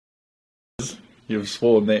you've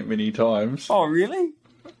sworn that many times. Oh, really?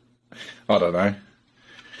 I don't know.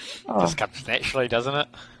 Oh, Just comes naturally, doesn't it?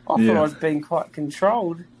 I thought I was being quite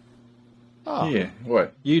controlled. Oh. Yeah,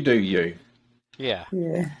 what? You do you. Yeah.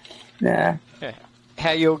 Yeah. Nah. Yeah.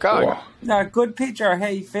 How you all going? Oh, No, good, Pedro. How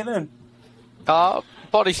you feeling?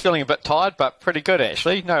 Body's feeling a bit tired, but pretty good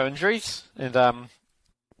actually. No injuries and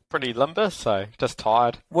pretty limber, so just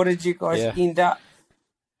tired. What did you guys end up?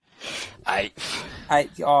 8th.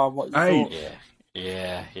 8. Oh, what you thought?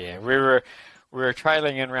 Yeah. We were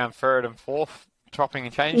trailing in around 3rd and 4th, chopping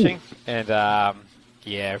and changing, and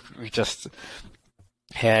we just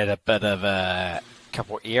had a bit of a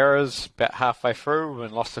couple of errors about halfway through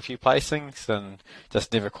and lost a few placings and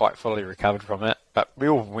just never quite fully recovered from it. But we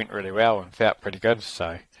all went really well and felt pretty good,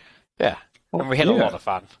 so yeah. And we had a lot of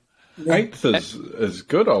fun. 8th is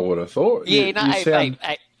good, I would have thought. Yeah,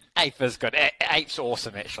 eighth is good. Eight's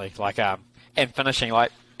awesome, actually. Like, and finishing,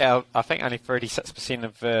 like, I think only 36%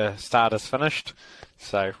 of the starters finished.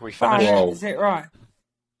 So we finished. Oh, is that right?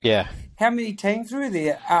 Yeah. How many teams were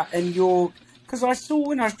there in your... Because I saw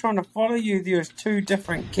when I was trying to follow you, there was 2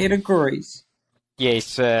 different categories.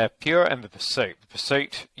 Yes, Pure and the Pursuit. The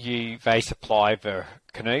Pursuit, they supply the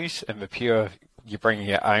canoes, and the Pure, you bring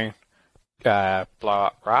your own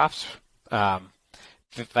blow-up rafts.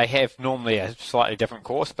 They have normally a slightly different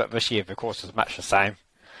course, but this year the course is much the same.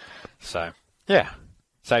 So, yeah.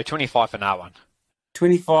 So 25 in that one.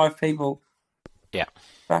 25 people. Yeah.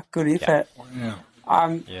 Fuck, good effort.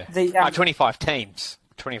 Yeah. 25 teams.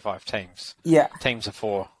 25 teams. Yeah. Teams of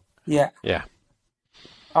 4. Yeah. Yeah.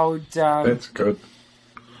 I would... That's good.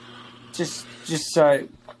 Just so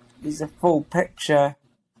there's a full picture,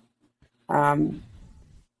 when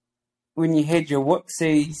you had your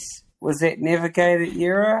whoopsies, was that Navigator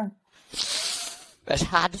era? It's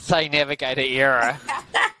hard to say Navigator era.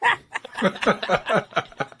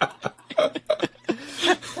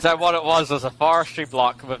 So what it was a forestry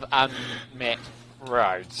block with unmapped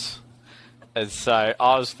roads. And so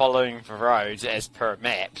I was following the roads as per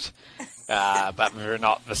mapped. But we were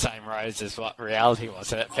not the same roads as what reality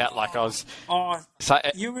was. And it felt like I was... Oh, so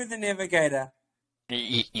you were the navigator.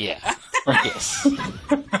 Yeah. Yes.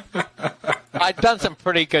 I'd done some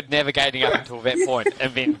pretty good navigating up until that point,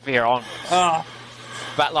 and then there on. Oh.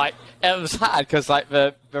 But, like, it was hard, because, like,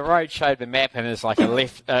 the road showed the map, and there's, like, a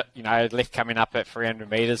left, left coming up at 300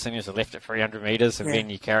 metres, and there's a left at 300 metres, and then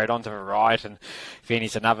you carried on to the right, and then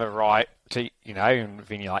there's another right, to, and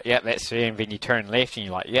then you're like, yep, that's there, and then you turn left, and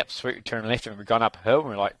you're like, yep, sweet, we turn left, and we've gone up a hill, and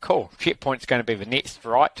we're like, cool, checkpoint's going to be the next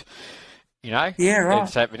right, Yeah, right. And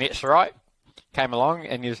so the next right came along,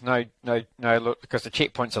 and there's no look, because the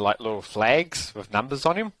checkpoints are like little flags with numbers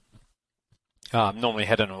on them, normally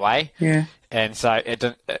hidden away. Yeah. And so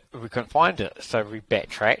we couldn't find it, so we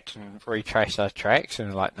backtracked and retraced our tracks,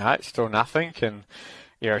 and like, no, it's still nothing. And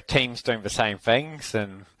teams doing the same things,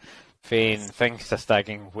 and then things just started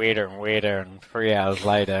getting weirder and weirder. And 3 hours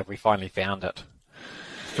later, we finally found it.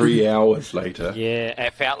 3 hours later. Yeah,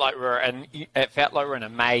 it felt like we're in a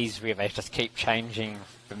maze where they just keep changing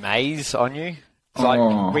the maze on you. It's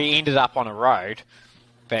like we ended up on a road.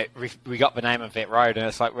 But we got the name of that road, and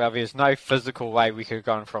it's like, well, there's no physical way we could have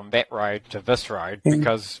gone from that road to this road,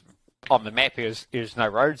 because on the map there's no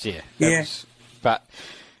roads there. Yes.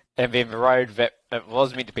 And then the road that it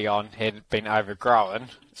was meant to be on had been overgrown,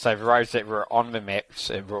 so the roads that were on the maps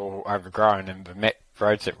were all overgrown, and the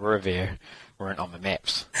roads that were there weren't on the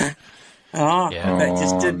maps. That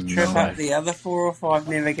just did trip up the other 4 or 5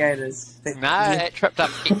 navigators. It tripped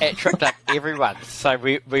up everyone. So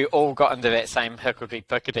we all got into that same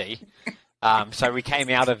hickledy-pickledy. So we came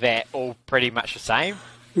out of that all pretty much the same.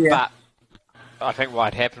 Yeah. But I think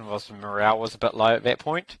what had happened was the morale was a bit low at that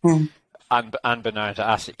point. Unbeknown to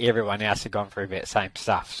us, everyone else had gone through that same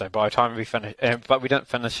stuff. So by the time we finished, but we didn't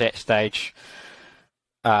finish that stage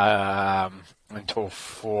until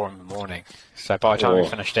 4 in the morning. So by the time we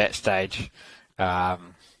finished that stage,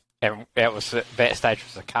 and that stage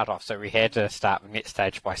was a cut-off, so we had to start the next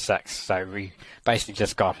stage by 6. So we basically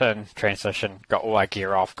just got in, transition, got all our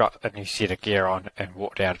gear off, got a new set of gear on, and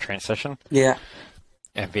walked out of transition. Yeah.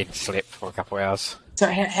 And then slept for a couple of hours. So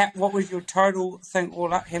what was your total thing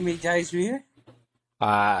all up? How many days were you?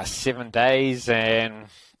 7 days and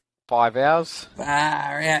 5 hours.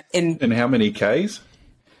 And how many Ks?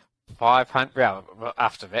 500. Well,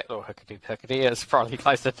 after that little hickety-pickety, it's probably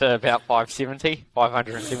closer to about 570 Ks.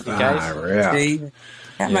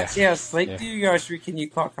 How much hours sleep do you guys reckon you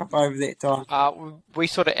clock up over that time? We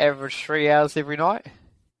sort of average 3 hours every night.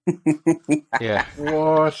 Yeah.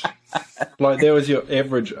 What? Like, that was your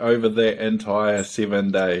average over that entire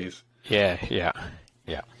 7 days? Yeah.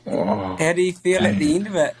 Oh, how do you feel at the end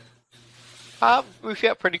of it? We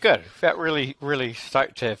felt pretty good. We felt really, really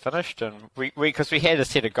stoked to have finished, and because we had a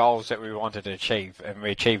set of goals that we wanted to achieve, and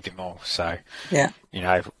we achieved them all. So, Yeah. you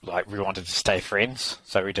know, like we wanted to stay friends,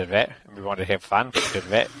 so we did that. And we wanted to have fun, we did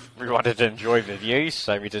that. We wanted to enjoy the views,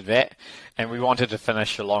 so we did that. And we wanted to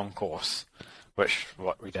finish a long course, which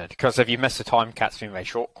what we did. Because if you miss the time cuts, we made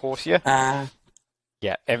short course here.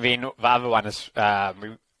 Yeah, and then the other one is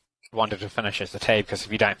we wanted to finish as a team, because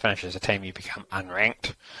if you don't finish as a team, you become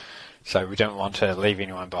unranked. So we don't want to leave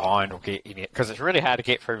anyone behind or get any, because it's really hard to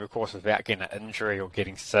get through the course without getting an injury or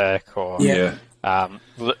getting sick or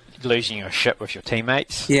losing your shit with your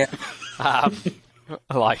teammates. Yeah.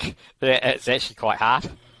 Like, it's actually quite hard.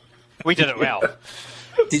 We did it well.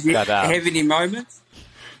 Did you have any moments?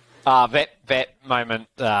 That moment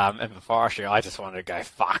in the forestry, I just wanted to go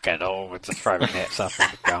fuck it all and just throw the nets up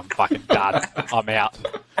and go, I'm fucking done. I'm out.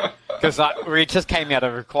 Because we just came out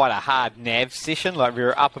of quite a hard nav session. Like, we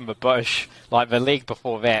were up in the bush. Like, the leg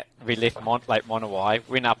before that, we left Lake Monowai,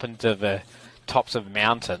 went up into the tops of the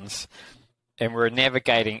mountains, and we were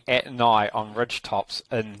navigating at night on ridge tops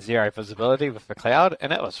in zero visibility with the cloud,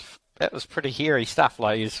 and it was pretty hairy stuff.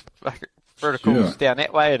 Like, there's verticals down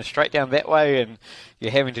that way and straight down that way, and you're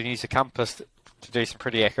having to use a compass to do some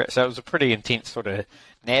pretty accurate. So it was a pretty intense sort of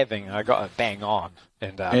nabbing. I got it bang on,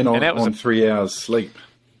 and that was on 3 hours sleep.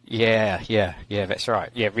 Yeah, that's right.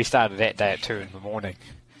 Yeah, we started that day at 2 in the morning.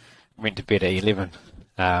 Went to bed at 11.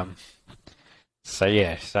 So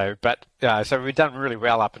we've done really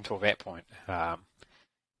well up until that point.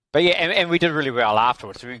 But yeah, and we did really well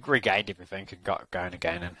afterwards. So we regained everything and got going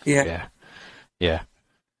again. And yeah.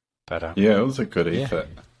 But it was a good effort.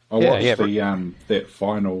 I watched that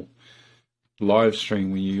final live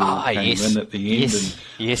stream when you all came in at the end.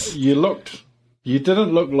 Yes. You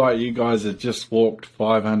didn't look like you guys had just walked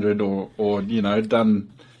 500 or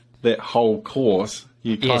done that whole course.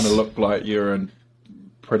 You kind of looked like you're in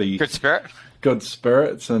pretty good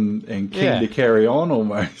spirits and keen to carry on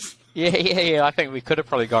almost. Yeah. I think we could have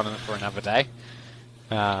probably gone in for another day.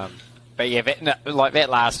 But yeah, the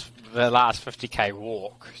last 50k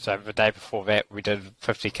walk. So the day before that, we did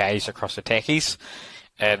 50k's across the Tackies,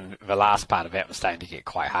 and the last part of that was starting to get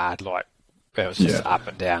quite hard. Like, it was just up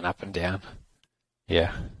and down, up and down.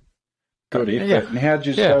 Yeah. Good effort. Yeah. And how'd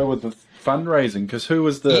you go with the fundraising? Because who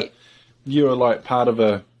was you were like part of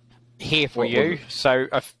a... Here for You. So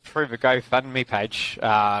through the GoFundMe page,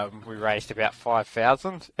 we raised about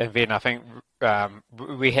 5,000. And then I think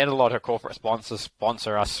we had a lot of corporate sponsors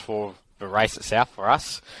sponsor us for the race itself for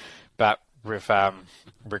us. But we're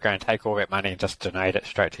going to take all that money and just donate it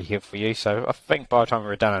straight to Here for You. So I think by the time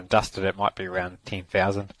we're done and dusted, it might be around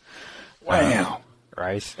 10,000. Wow.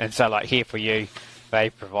 Raise. And so, like, Here for You, they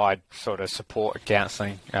provide sort of support and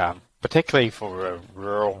counselling, particularly for a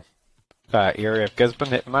rural area of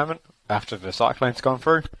Gisborne at the moment, after the cyclone's gone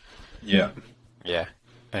through. Yeah. Yeah.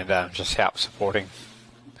 And just help supporting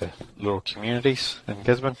the little communities in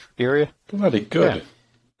Gisborne area. Bloody good.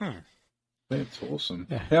 Yeah. That's awesome.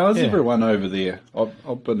 Yeah. How's everyone over there?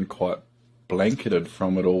 I've been quite blanketed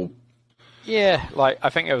from it all. Yeah, like, I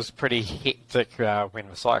think it was pretty hectic when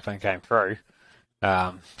the cyclone came through.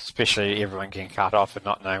 Especially everyone getting cut off and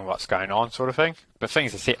not knowing what's going on, sort of thing. But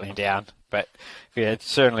things are settling down. But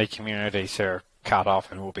it's certainly communities who are cut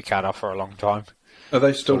off and will be cut off for a long time. Are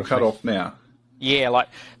they still cut off now? Yeah, like,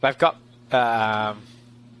 they've got...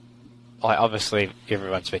 obviously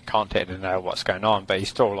everyone's been contacted to know what's going on, but you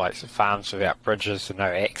still, like, farms without bridges and no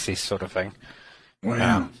access, sort of thing.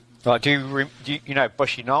 Wow. Like, do you know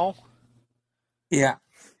Bushy Knoll? Yeah.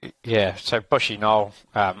 Yeah, so Bushy Knoll...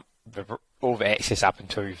 all the access up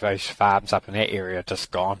into those farms up in that area are just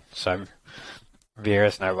gone. So there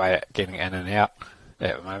is no way of getting in and out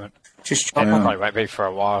at the moment. Just probably won't be for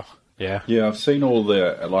a while. Yeah. Yeah, I've seen all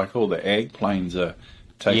the ag planes are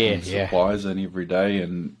taking supplies in every day,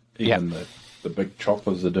 and even the big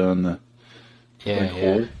choppers are doing the big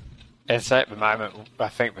haul. And so at the moment, I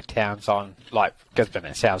think the town's on, like Gisborne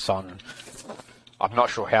itself's on. I'm not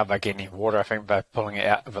sure how they're getting water. I think they're pulling it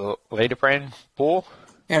out of a Leaderbrand bore.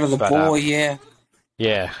 Out of the bore, yeah.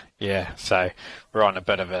 Yeah. So we're on a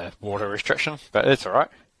bit of a water restriction, but it's all right.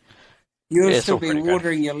 You'll still be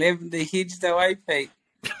watering your lavender hedge though, eh, Pete?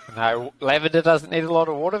 No, lavender doesn't need a lot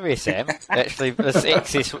of water there, Sam. Actually, this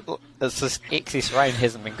excess rain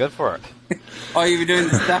hasn't been good for it. Oh, you were doing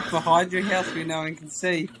the stuff behind your house where no one can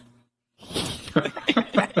see.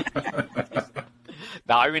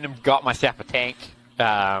 No, I went and got myself a tank.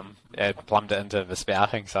 And plumbed it into the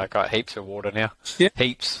spouting, so I got heaps of water now. Yeah.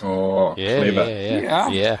 Heaps. Oh, clever.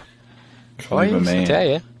 Yeah. Clever man. I tell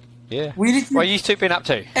you. Yeah. What have you two been up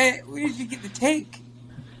to? Where did you get the tank?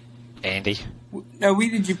 Andy. No, where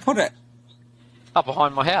did you put it? Up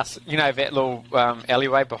behind my house. You know that little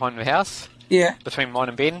alleyway behind the house? Yeah. Between mine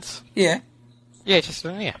and Ben's? Yeah. Yeah, just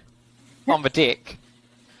in there. On the deck.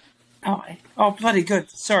 Oh, bloody good.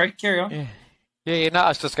 Sorry, carry on. Yeah, no, I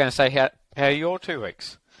was just going to say, how are your 2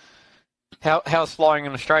 weeks? How's flying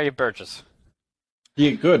in Australia, Burgess?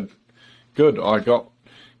 Yeah, good. I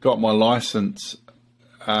got my license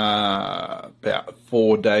about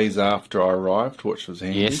 4 days after I arrived, which was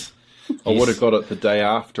handy. Yes. I would have got it the day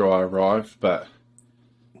after I arrived, but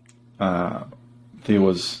there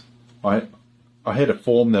was I had a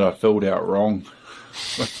form that I filled out wrong.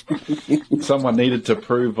 Someone needed to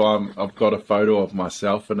prove I've got a photo of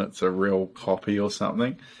myself and it's a real copy or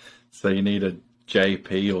something. So you need a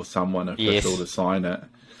JP or someone official to sign it.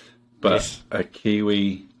 But a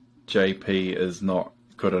Kiwi JP is not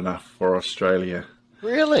good enough for Australia.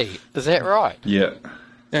 Really? Is that right? Yeah.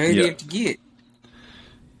 So who do you have to get?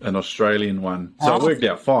 An Australian one. So it worked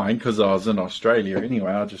out fine because I was in Australia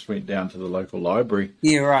anyway. I just went down to the local library.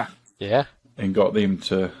 Yeah, right. Yeah. And got them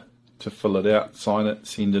to fill it out, sign it,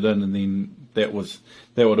 send it in, and then that would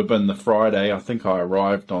have been the Friday. I think I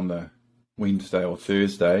arrived on the Wednesday or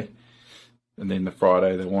Thursday, and then the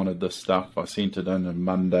Friday they wanted this stuff. I sent it in, and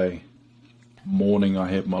Monday morning I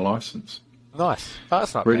had my license. Nice. Oh,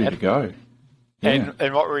 that's not ready bad. to go. Yeah.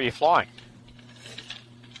 And what were you flying?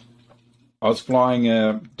 I was flying,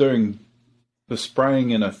 doing the spraying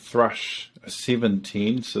in a Thrush, a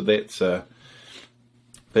 710. So that's a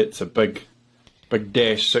big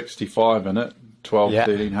dash 65 in it,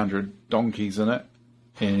 1300 donkeys in it,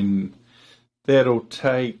 and that'll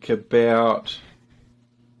take about,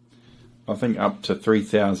 I think, up to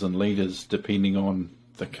 3,000 litres depending on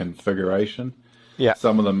the configuration. Yeah.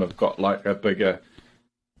 Some of them have got like a bigger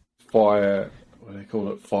fire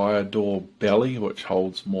door belly, which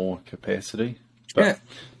holds more capacity. But,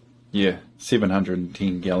 yeah,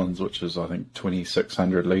 710 gallons, which is, I think,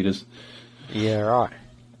 2,600 litres. Yeah, right.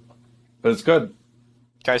 But it's good.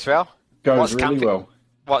 Goes well? Goes really well.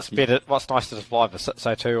 What's better? What's nicer to fly, the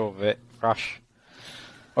 602 or the Thrush?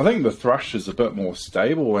 I think the Thrush is a bit more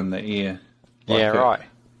stable in the air. Right.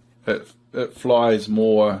 It flies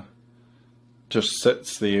more, just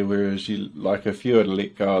sits there, whereas if you were to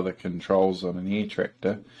let go of the controls on an air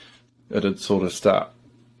tractor, it'd sort of start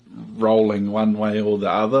rolling one way or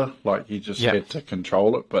the other, like you just had to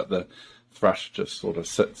control it, but the Thrush just sort of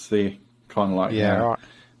sits there, kind of like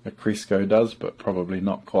a Cresco does, but probably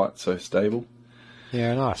not quite so stable.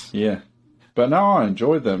 Yeah, nice. Yeah. But no, I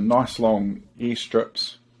enjoyed them. Nice long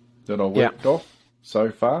airstrips that I worked off so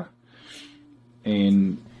far.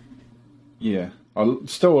 And, yeah, I'm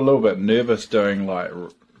still a little bit nervous doing, like,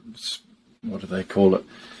 what do they call it?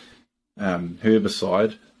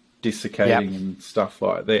 Herbicide, desiccating and stuff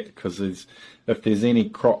like that, because if there's any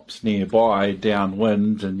crops nearby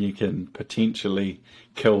downwind, and you can potentially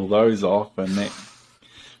kill those off, and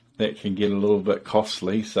that can get a little bit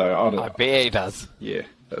costly. So I bet it does. Yeah,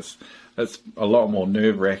 it's a lot more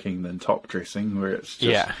nerve-wracking than top dressing, where it's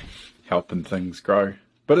just helping things grow.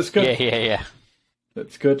 But it's good. Yeah.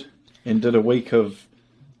 It's good. And did a week of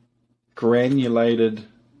granulated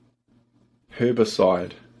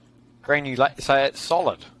herbicide. So it's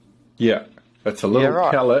solid? Yeah. It's a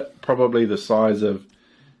little pellet, probably the size of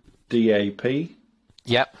DAP.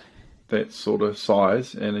 Yep. That sort of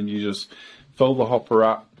size. And then you just fill the hopper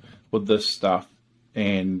up with this stuff,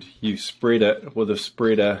 and you spread it with a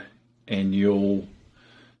spreader, and you'll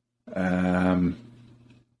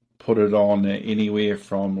put it on anywhere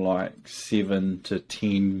from like 7 to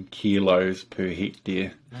 10 kilos per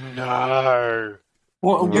hectare. No.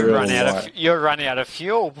 What, you're running out of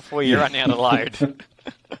fuel before you run out of load.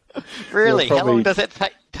 Really? How long does it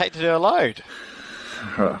take to do a load?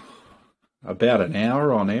 About an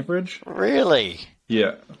hour on average. Really?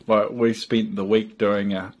 Yeah. Like we spent the week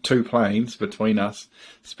doing 2 planes between us,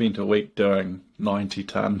 spent a week doing 90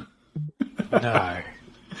 ton. No.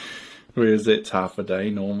 Whereas that's half a day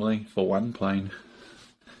normally for one plane.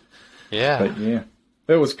 Yeah. But yeah,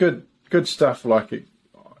 it was good stuff. Like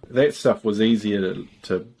that stuff was easier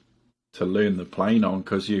to learn the plane on,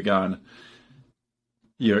 because you're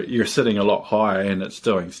sitting a lot higher, and it's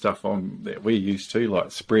doing stuff on that we're used to,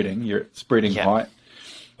 like spreading. You're spreading height.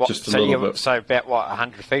 Just a little bit. So about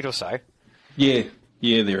 100 feet or so? Yeah,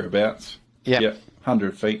 thereabouts. Yeah.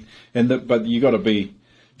 100 feet. But you got to be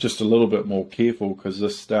just a little bit more careful, because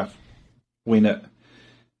this stuff, when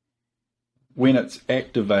it's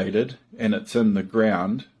activated and it's in the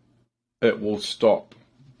ground, it will stop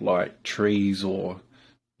like trees or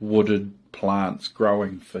wooded plants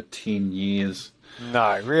growing for 10 years.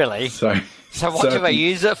 No, really? So what do they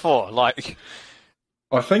use it for? Like,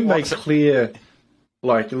 I think they clear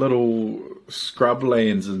like little scrub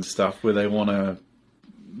lands and stuff where they want to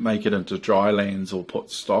make it into dry lands or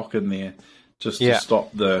put stock in there just to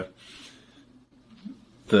stop the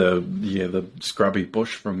scrubby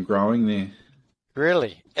bush from growing there.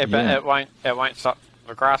 Really? But it won't stop.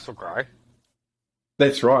 The grass will grow.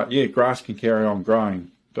 That's right. Yeah, grass can carry on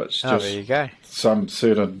growing, but it's just there you go. Some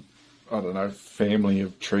certain, I don't know, family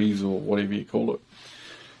of trees or whatever you call it.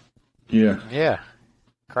 Yeah. Yeah.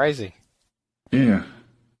 Crazy. Yeah.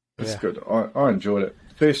 That's good. I enjoyed it.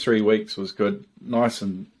 First 3 weeks was good. Nice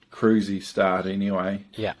and cruisy start anyway.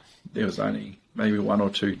 Yeah. There was only maybe 1 or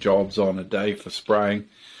 2 jobs on a day for spraying.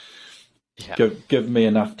 Yeah. Give me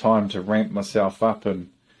enough time to ramp myself up and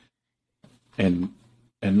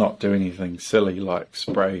not do anything silly like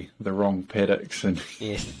spray the wrong paddocks and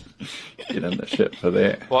get in the shit for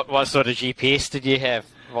that. What sort of GPS did you have?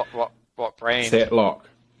 What brand? Satlock.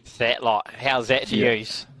 How's that to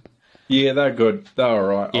use? Yeah, they're good. They're all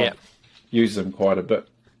right. Yeah. I use them quite a bit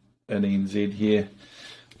in NZ here.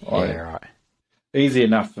 Right. Easy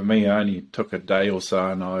enough for me. I only took a day or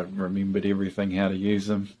so and I remembered everything how to use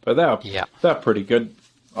them. But they're pretty good.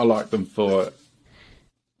 I like them for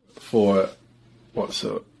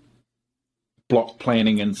block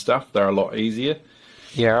planning and stuff. They're a lot easier.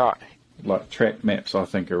 Yeah, right. Like track maps, I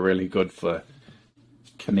think are really good for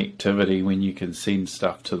connectivity when you can send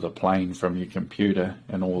stuff to the plane from your computer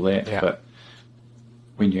and all that. Yeah. But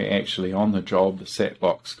when you're actually on the job, the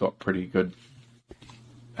Satlock's got pretty good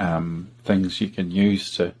things you can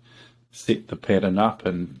use to set the pattern up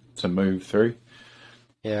and to move through.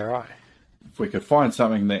 Yeah, right. If we could find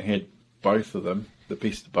something that had both of them, the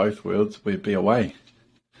best of both worlds, we'd be away.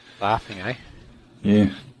 Laughing, eh?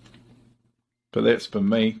 Yeah. But that's been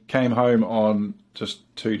me. Came home on just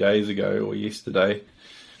 2 days ago or yesterday.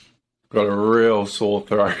 Got a real sore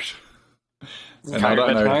throat. And I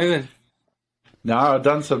don't know. No, I've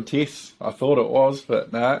done some tests. I thought it was,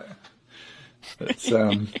 but no. It's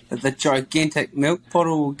the gigantic milk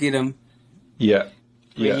bottle will get him. Yeah.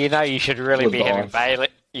 Well, you know, you should really be having Bailey.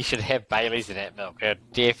 You should have Baileys in that milk. It'll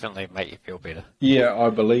definitely make you feel better. Yeah, I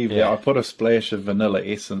believe that. I put a splash of vanilla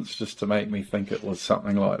essence just to make me think it was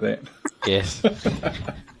something like that. Yes.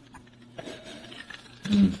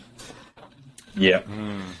 Yeah.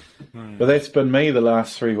 But that's been me the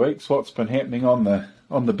last 3 weeks. What's been happening on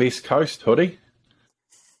the Best Coast, Hoodie?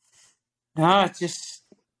 No, just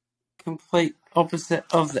complete opposite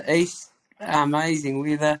of the east. Amazing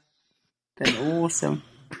weather. Been awesome.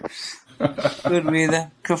 Good weather.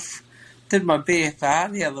 Did my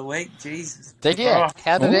BFR the other week. Jesus. Did you? Oh.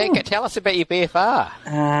 How did that go? Tell us about your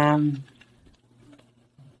BFR.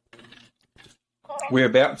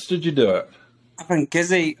 Whereabouts did you do it? Up in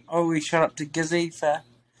Gizzy. We shot up to Gizzy to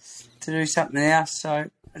do something else, so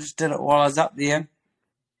I just did it while I was up there.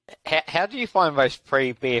 How do you find those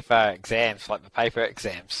pre-BFR exams, like the paper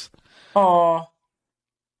exams? Oh,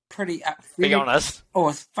 pretty upsetting. Be honest. Oh,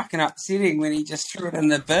 it's fucking upsetting when he just threw it in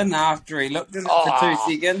the bin after he looked at it for 2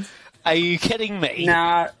 seconds. Are you kidding me?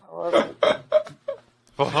 No.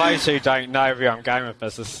 For those who don't know where I'm going with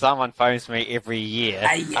this, is someone phones me every year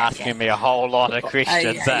asking me a whole lot of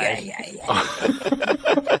questions.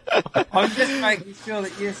 I'm just making sure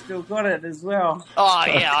that you still got it as well. Oh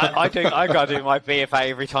yeah, I do. I got to do my BFA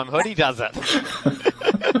every time Hoodie does it.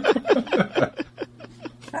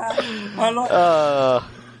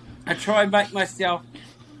 I try and make myself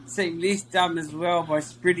seem less dumb as well by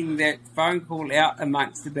spreading that phone call out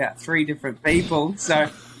amongst about 3 different people. So.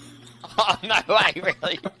 Oh, no way,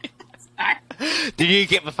 really? Did you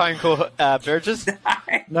get the phone call, Burgess?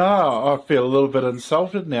 No, I feel a little bit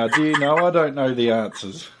insulted now. Do you know? I don't know the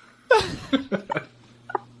answers.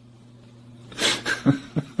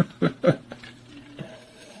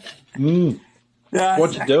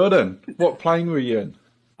 What'd you do it in? What plane were you in?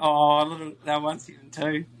 Oh, a little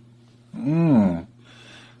 172.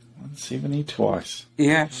 170 twice.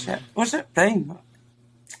 Yeah, shit. What's it been?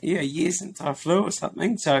 Yeah, a year since I flew or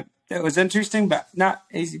something, so that was interesting, but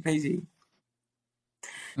easy peasy.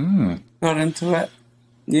 Got into it.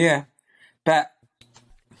 Yeah. But,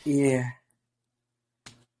 yeah.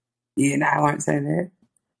 Yeah, no, I won't say that.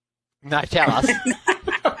 No, tell us.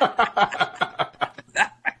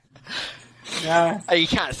 No. Oh, you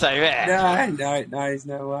can't say that. No, there's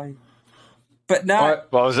no way. But no.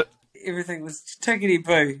 What was it? Everything was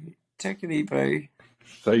tickety-boo.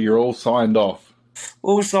 So you're all signed off?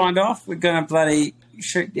 All signed off. We're going to bloody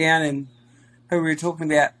shoot down, and who we were talking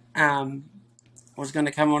about was going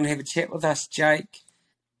to come on and have a chat with us, Jake.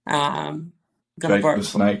 Jake the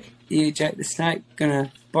Snake. Yeah, Jake the Snake. Going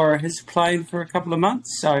to borrow his plane for a couple of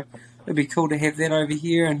months, so it'd be cool to have that over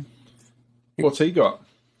here. And what's he got?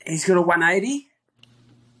 He's got a 180.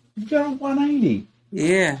 You got 180.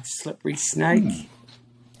 Yeah, slippery snake.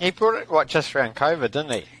 He brought it just around COVID,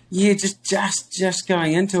 didn't he? Yeah, just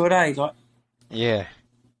going into it, eh? Like, yeah.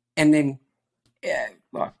 And then,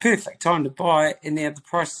 like perfect time to buy it, and now the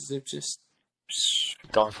prices have just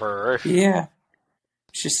gone for a roof. Yeah,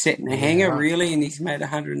 it's just sat in a hanger really, and he's made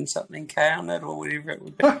 100 and something K on it or whatever it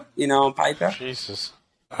would be, on paper. Jesus,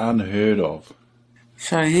 unheard of.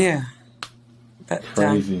 So yeah, but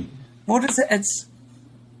crazy. What is it? It's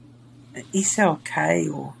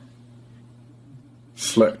SLK or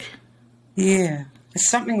Slick. Yeah, it's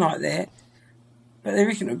something like that. But they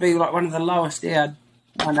reckon it would be like one of the lowest out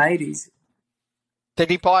 180s. Did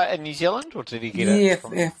he buy it in New Zealand or did he get it? Yeah,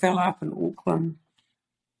 it fell up in Auckland.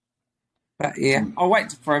 But yeah, I'll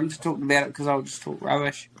wait for him to talk about it because I'll just talk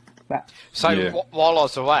rubbish. But while I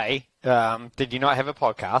was away, did you not have a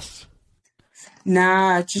podcast?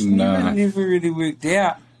 Nah, it just never really worked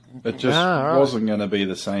out. It just wasn't going to be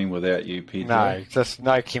the same without you, Peter. No, just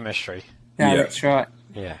no chemistry. No, that's right.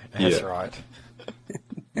 Yeah, that's right.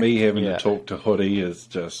 Me having to talk to Hoodie is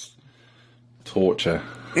just torture.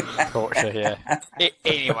 Torture, yeah.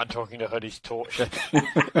 Anyone talking to Hoodie's torture.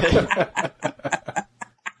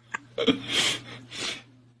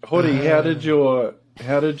 Hoodie, how did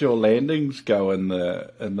your landings go in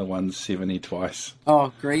the 170 twice?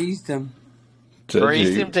 Oh, greased them.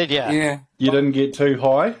 Greased them, did you? Yeah. You didn't get too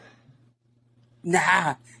high?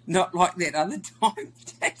 Nah, not like that other time.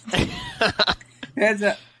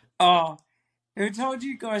 Who told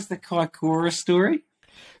you guys the Kaikoura story?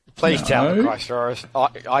 Please tell the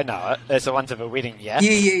Kaikoura. I know it. There's the ones of a wedding, yeah?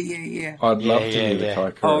 Yeah. I'd love to hear the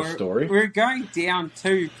Kaikoura story. We're going down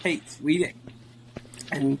to Pete's wedding.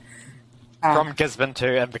 And from Gisborne to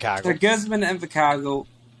Invercargill. So Gisborne to Invercargill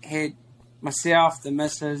had myself, the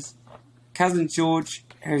missus, cousin George,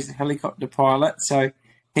 who's a helicopter pilot, so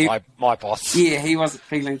my boss. Yeah, he wasn't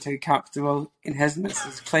feeling too comfortable in his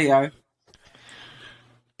missus Cleo.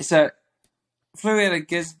 So flew out of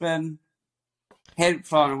Gisborne, hadn't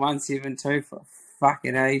flown a 172 for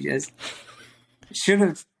fucking ages. Should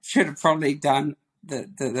have probably done the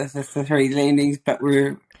 3 landings, but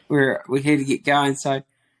we had to get going. So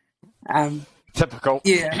typical.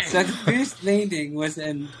 Yeah. So the first landing was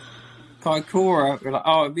in Kaikoura. We're like,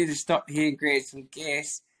 I better stop here and grab some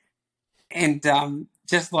gas. And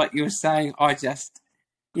just like you were saying, I just,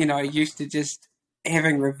 used to just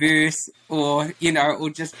having reverse or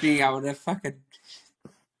just being able to fucking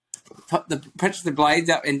pitch the blades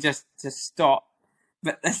up and just stop.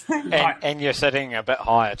 But this thing, and you're sitting a bit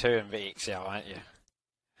higher too in VXL, aren't you?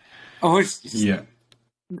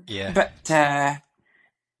 Yeah. But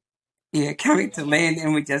coming to land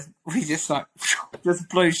and we just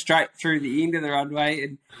blew straight through the end of the runway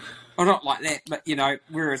and. Well, not like that, but, we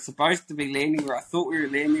were supposed to be landing where I thought we were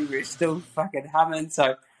landing. We were still fucking humming,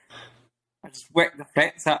 so I just whacked the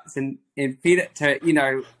flaps up and fed it to,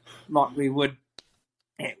 like we would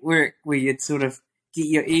at work, where you'd sort of get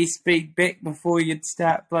your airspeed back before you'd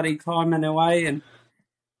start bloody climbing away. And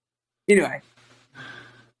anyway,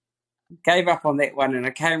 gave up on that one, and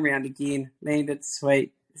I came around again, landed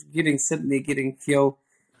sweet, sitting there getting fuel.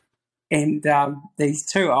 And these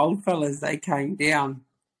 2 old fellas, they came down.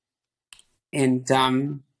 And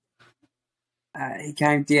he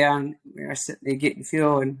came down, we were sitting there getting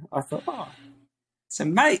fuel, and I thought,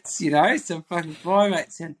 some mates, some fucking fly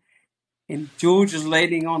mates. And George is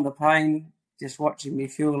landing on the plane, just watching me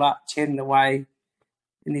fuel up, chatting away.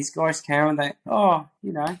 And these guys came and they, where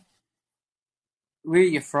are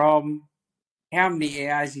you from? How many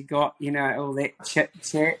hours you got? All that chat.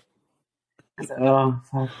 I said,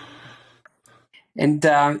 fuck. And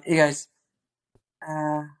he goes,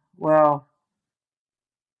 well...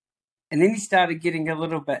 And then he started getting a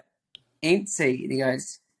little bit antsy, and he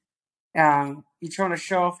goes, you trying to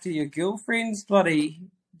show off to your girlfriends, bloody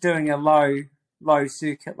doing a low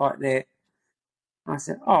circuit like that? And I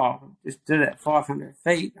said, just did it at 500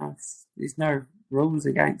 feet. There's no rules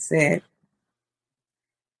against that.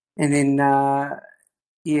 And then,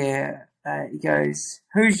 he goes,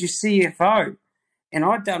 who's your CFO? And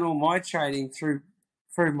I'd done all my training through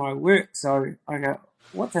my work, so I go,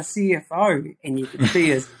 what's a CFO? And you could see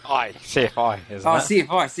his... CFI, isn't it?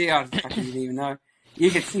 CFI. See, I fucking didn't even know.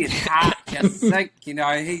 You could see his heart just sink,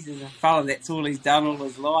 He's just a fella that's all he's done all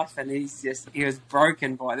his life, and he was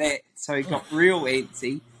broken by that. So he got real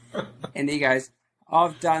antsy, and he goes,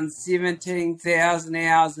 I've done 17,000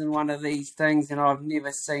 hours in one of these things, and I've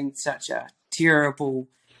never seen such a terrible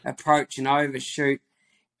approach and overshoot.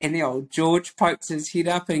 And the old George pokes his head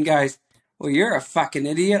up and goes, well, you're a fucking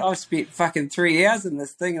idiot. I've spent fucking 3 hours in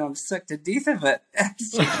this thing and I'm sick to death of it. They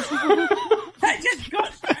just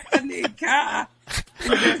got straight in their car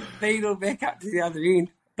and just beetle back up to the other end.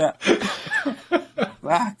 But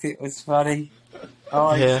fuck, it was funny.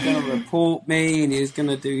 Oh, he was going to report me and he was going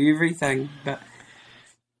to do everything. But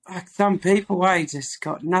like some people, just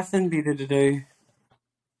got nothing better to do.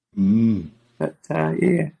 But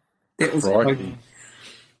yeah, that was fun.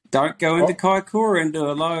 Don't go into Kaikoura and do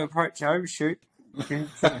a low approach overshoot.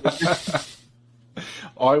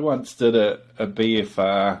 I once did a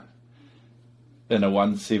BFR in a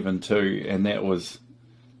 172, and that was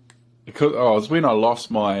because it was when I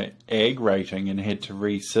lost my ag rating and had to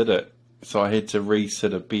resit it. So I had to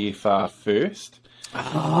resit a BFR first.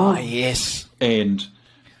 Oh, yes. And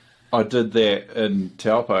I did that in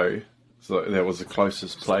Taupo, so that was the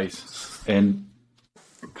closest place. And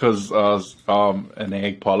because I'm an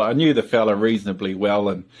ag pilot, I knew the fella reasonably well,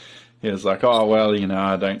 and he was like, "Oh well,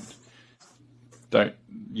 I don't.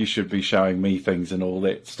 You should be showing me things and all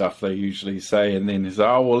that stuff." They usually say, and then he's like,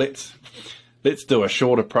 "Oh well, let's do a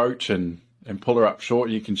short approach and pull her up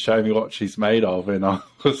short. You can show me what she's made of." And I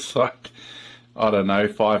was like, I don't know,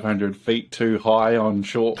 500 feet too high on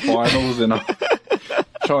short finals, and I'm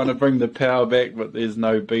trying to bring the power back, but there's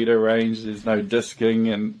no beta range, there's no disking,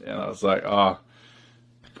 and I was like,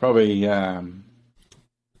 probably, I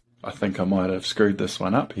think I might have screwed this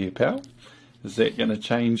one up here, pal. Is that going to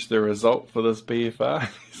change the result for this BFR?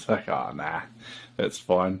 He's like, nah, that's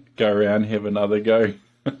fine. Go around, have another go.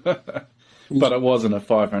 But it wasn't a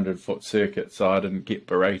 500-foot circuit, so I didn't get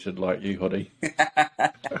berated like you, Hoodie.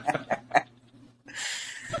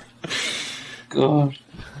 God.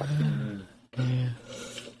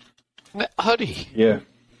 Hoodie. Yeah.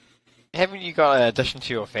 Haven't you got an addition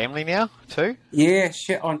to your family now, too? Yeah,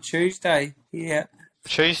 shit, on Tuesday. Yeah.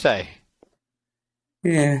 Tuesday?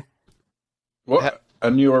 Yeah. What?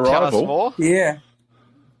 A new arrival? Tell us more. Yeah.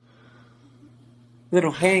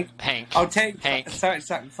 Little Hank. I'll tell you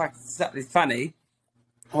something funny.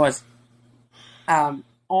 Was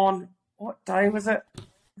on what day was it?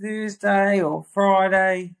 Thursday or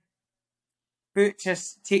Friday? Bert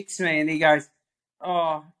just texts me and he goes,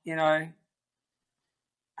 should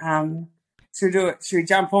we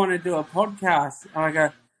jump on and do a podcast? And I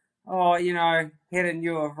go, had a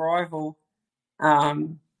new arrival.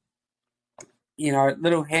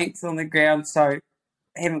 Little Hank's on the ground, so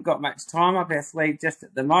I haven't got much time up our sleeve just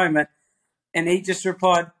at the moment. And he just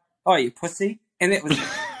replied, "Oh, you pussy." And it was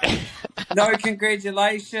no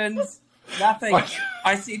congratulations, nothing.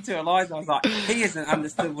 I said to Eliza, I was like, he hasn't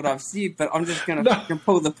understood what I've said, but I'm just going to fucking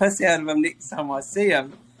pull the piss out of him next time I see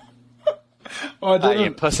him. I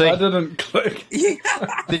didn't, pussy. I didn't click. Yeah.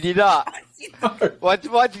 Did you not? No. What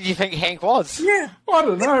did you think Hank was? Yeah. I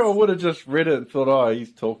don't know. I would have just read it and thought,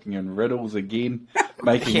 he's talking in riddles again,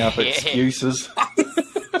 making up excuses.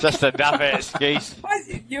 Just another excuse. I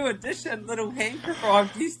said, new edition, Little Hank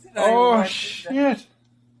arrived yesterday. Oh, shit.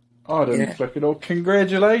 I didn't click it all.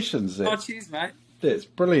 Congratulations. Cheers, mate. That's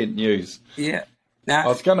brilliant news. Yeah. I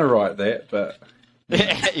was going to write that, but...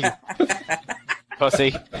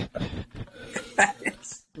 Pussy.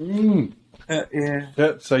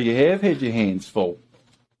 Yeah. So you have had your hands full?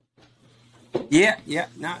 Yeah.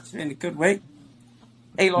 No, it's been a good week.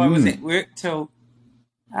 Eli was at work till...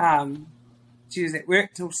 she was at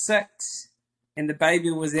work till 6, and the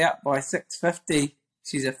baby was out by 6:50.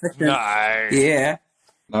 She's efficient. No. Yeah.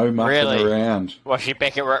 No mucking around. Was she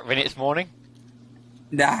back at work the next morning?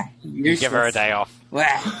 No. You give her a day off.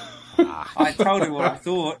 Wow. I told her what I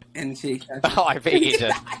thought, and she... I bet you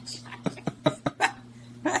did.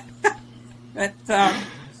 But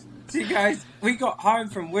she goes, we got home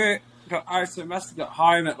from work, so must have got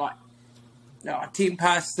home at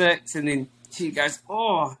 6:10, and then she goes,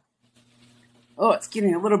 oh, it's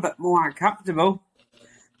getting a little bit more uncomfortable.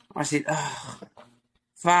 I said,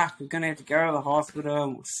 fuck, we're going to have to go to the hospital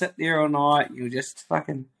and we'll sit there all night and you'll just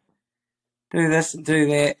fucking do this and do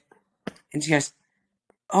that. And she goes,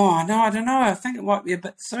 oh, no, I don't know. I think it might be a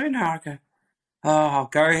bit sooner. I go, I'll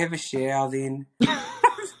go have a shower then.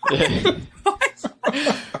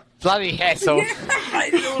 Bloody hassle. Yeah,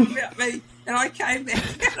 it's all about me. And I came back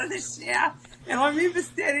out of the shower and I remember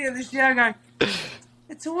standing in the shower going,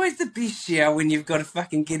 it's always the best shower when you've got to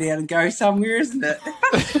fucking get out and go somewhere, isn't it?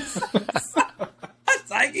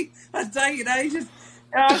 I was taking ages.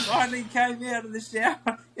 And I finally came out of the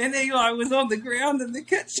shower and Eli was on the ground in the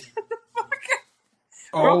kitchen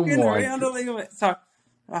rocking around a little bit.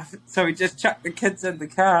 So we just chucked the kids in the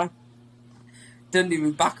car. Didn't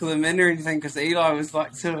even buckle them in or anything because Eli was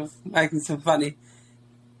like sort of making some funny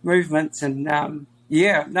movements. And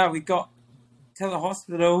we got to the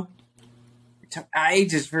hospital. It took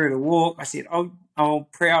ages for her to walk. I said, oh,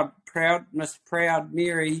 proud Miss Proud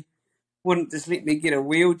Mary wouldn't just let me get a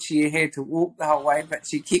wheelchair, had to walk the whole way, but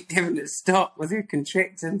she kept having to stop with her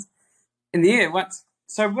contractions. And yeah,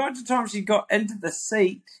 so by the time she got into the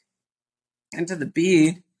seat, into the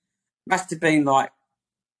bed, must have been like,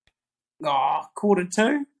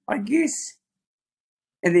 1:45, I guess.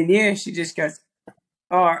 And then, yeah, she just goes,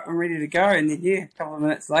 all right, I'm ready to go. And then, yeah, a couple of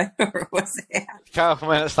minutes later, it was out. A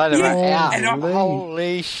couple of minutes later, out. And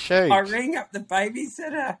holy shoot. I rang up the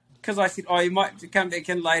babysitter because I said, you might have to come back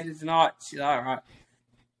in later tonight. She said, all right.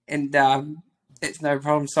 And it's no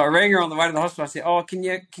problem. So I rang her on the way to the hospital. I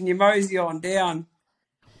said, can you mosey on down?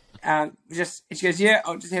 And she goes, yeah,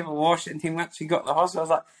 I'll just have a wash. And then once we got to the hospital, I was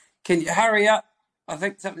like, can you hurry up? I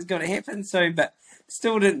think something's going to happen soon, but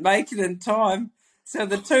still didn't make it in time. So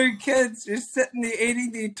the two kids were sitting there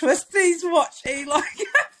eating their twisties, watch Eli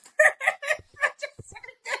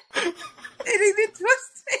eating their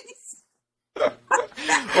twisties.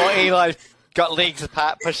 Well, Eli got legs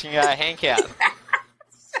apart, pushing Hank out.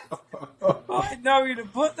 I had nowhere to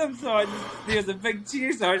put them, so there was a big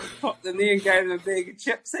chair, so I just popped them there and gave them a bag of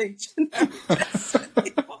chips each.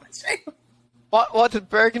 What did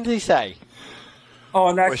Burgundy say?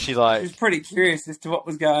 Oh no, was she like? She was pretty curious as to what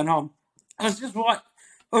was going on. It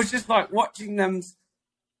was just like watching them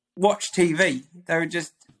watch TV. They were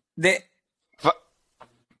just that.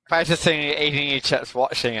 Practicing eating your chips,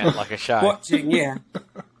 watching it like a show. Watching, yeah.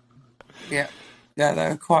 Yeah, they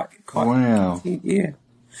were quite wow. Content, yeah.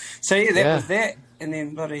 So yeah, that was that, and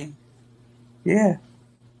then bloody, yeah.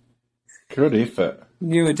 Good effort.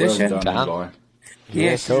 New addition. Well done.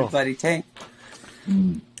 Yeah, she's cool. a bloody tank.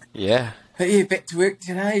 Yeah. But yeah, back to work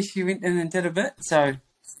today. She went in and did a bit, so.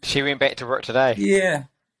 She went back to work today? Yeah.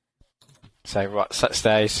 So what, 6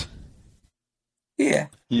 days? Yeah.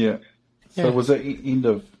 Yeah. So was it end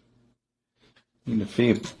of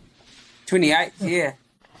Feb? 28th, yeah.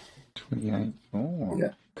 28th. Oh.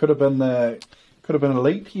 Yeah. Could have been a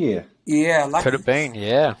leap year. Yeah, lucky. Could have been,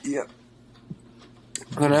 yeah. Yeah.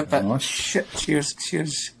 Could have, but nice. shit, she was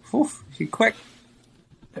quick.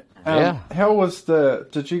 How was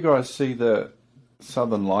did you guys see the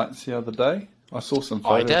Southern Lights the other day? I saw some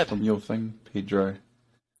photos from your thing, Pedro.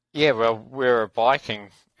 Yeah, well, we were biking,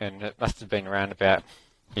 and it must have been around about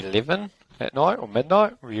 11 at night or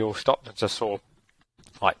midnight. We all stopped and just saw,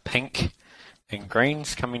 like, pink and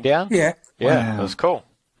greens coming down. Yeah. Yeah, wow. It was cool.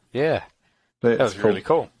 Yeah. That was cool. Really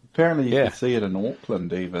cool. Apparently you could see it in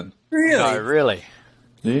Auckland even. Really? No, really?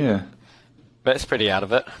 Yeah. That's pretty out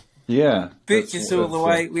of it. Yeah. Bet you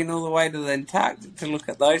went all the way to the Antarctic to look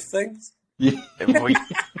at those things. Yeah.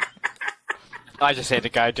 I just had to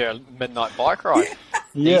go do a midnight bike ride.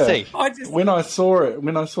 Yeah. Easy. When I saw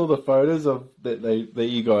the photos that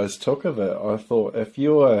you guys took of it, I thought if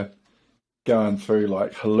you're going through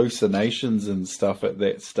like hallucinations and stuff at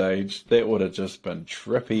that stage, that would have just been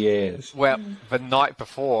trippy as. Well, the night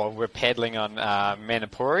before, we're paddling on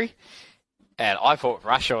Manipuri, and I thought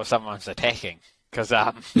Russia or someone's attacking. Because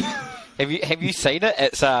have you seen it?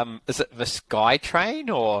 It's is it the Sky Train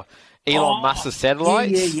or Elon Musk's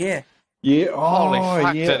satellites? Yeah. Yeah. Holy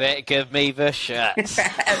fuck! Did that give me the shits?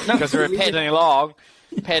 Because we were paddling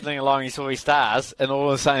along, you saw these stars, and all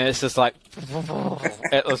of a sudden it's just like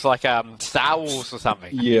it was like Star Wars or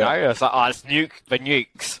something. Yeah. You know? It's like it's the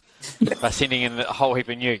nukes. They're sending in a whole heap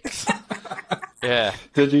of nukes. Yeah.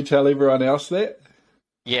 Did you tell everyone else that?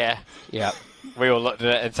 Yeah. We all looked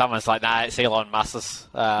at it, and someone's like, "Nah, it's Elon Musk's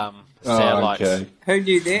satellites." Okay. Who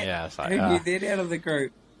knew that? Yeah, it's like, who knew that out of the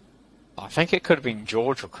group? I think it could have been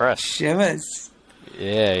George or Chris. Shivers.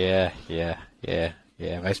 Yeah.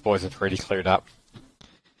 Those boys are pretty clued up.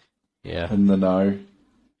 Yeah. In the know.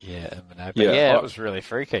 Yeah, in the know. But it was really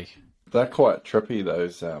freaky. They're quite trippy,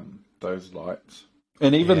 those lights.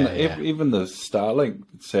 And even the Starlink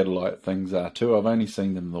satellite things are too. I've only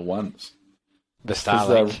seen them the once. The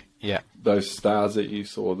Starlink, yeah. Those stars that you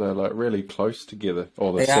saw, they're like really close together.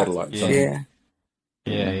 Or the satellites. Yeah.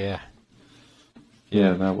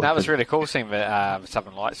 Yeah, that was really cool seeing the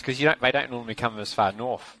Southern Lights because they don't normally come as far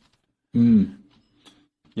north. Mm.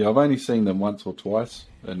 Yeah, I've only seen them once or twice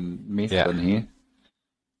in Methven here.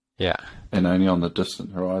 Yeah. And only on the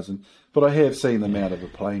distant horizon. But I have seen them out of a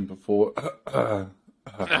plane before.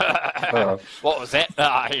 What was that?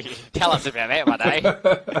 Tell us about that one,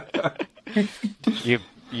 eh?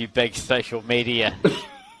 You big social media.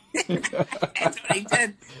 That's what he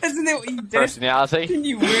did. Isn't that what you did? Personality. Can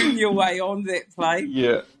you worm your way on that plane?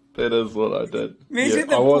 Yeah, that is what I did. Imagine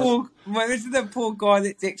the poor guy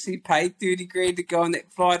that's actually paid $30,000 to go on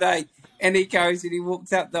that flight, eh? And he goes and he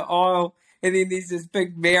walks out the aisle, and then there's this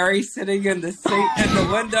big Mary sitting in the seat in the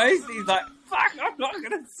windows. He's like, "Fuck, I'm not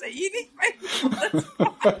going to see anything."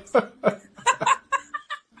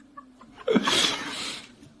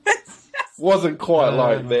 Wasn't quite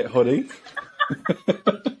like that, Hoodie.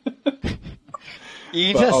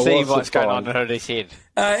 You can just see what's going on in Hoodie's head.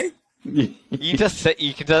 Hey? You just sit.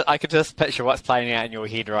 I can just picture what's playing out in your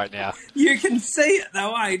head right now. You can see it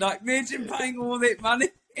though, eh? Like, imagine paying all that money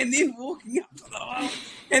and then walking up to the aisle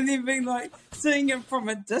and then being like, seeing it from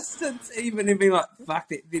a distance even, and being like, fuck,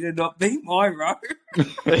 that better not be my row.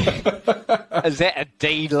 Is that a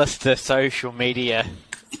D-lister social media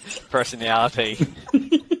personality?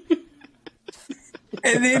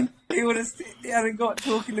 And then he would have sat down and got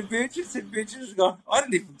talking to Burgess, and Burgess was going, I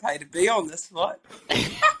didn't even pay to be on this flight.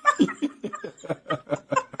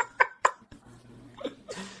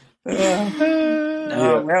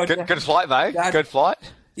 Well, good flight, though. Good flight.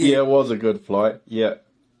 Yeah, it was a good flight. Yeah.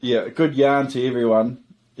 Good yarn to everyone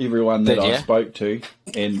that I spoke to,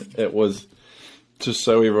 and it was, just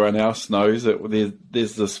so everyone else knows,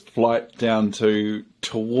 there's this flight down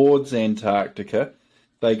towards Antarctica.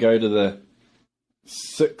 They go to the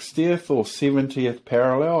 60th or 70th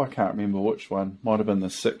parallel. I can't remember which one. Might have been the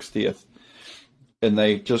 60th. And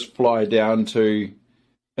they just fly down to,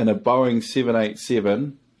 in a Boeing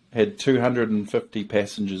 787, had 250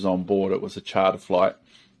 passengers on board. It was a charter flight.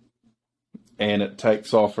 And it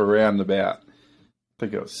takes off around about, I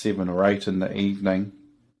think it was 7 or 8 in the evening.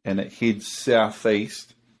 And it heads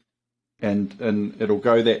southeast. And it'll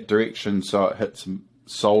go that direction so it hits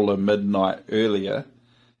solar midnight earlier.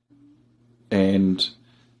 And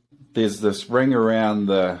there's this ring around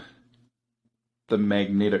the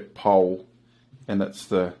magnetic pole, and it's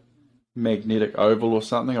the magnetic oval or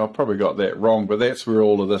something. I probably got that wrong, but that's where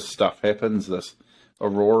all of this stuff happens, this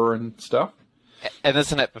aurora and stuff. And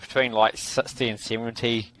isn't it between like 60 and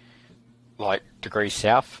 70 like degrees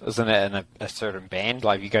south? Isn't it in a certain band?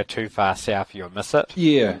 Like if you go too far south, you'll miss it.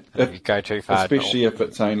 Yeah. If you go too far especially north. If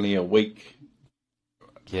it's only a week.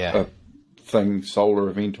 Yeah. Solar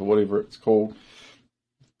event or whatever it's called.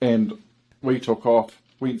 And we took off,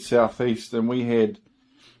 went southeast, and we had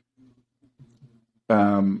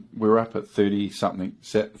we were up at 30-something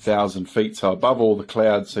thousand feet, so above all the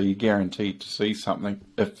clouds, so you're guaranteed to see something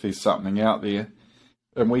if there's something out there.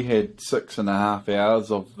 And we had 6.5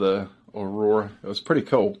 hours of the aurora. It was pretty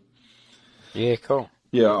cool. Yeah, cool.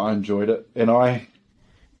 Yeah, I enjoyed it. And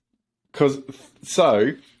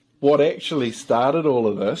what actually started all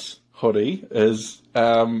of this, Hoodie, is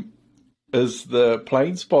the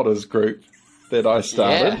Plane Spotters group that I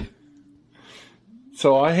started. Yeah.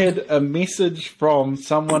 So I had a message from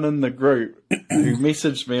someone in the group who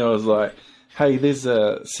messaged me. I was like, hey, there's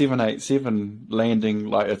a 787 landing,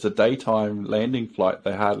 like it's a daytime landing flight.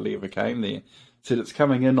 They hardly ever came there. Said it's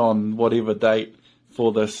coming in on whatever date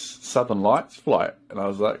for this Southern Lights flight. And I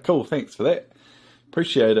was like, cool, thanks for that.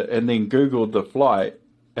 Appreciate it. And then Googled the flight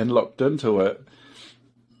and looked into it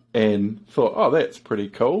and thought, oh, that's pretty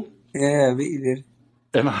cool. Yeah, I bet you did.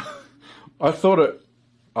 And I thought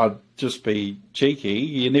I'd just be cheeky.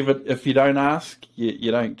 You never, if you don't ask,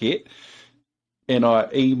 you don't get. And I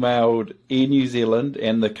emailed Air New Zealand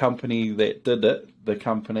and the company that did it, the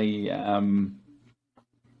company,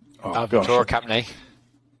 Tour company.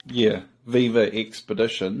 Yeah, Viva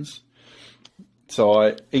Expeditions. So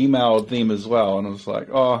I emailed them as well, and I was like,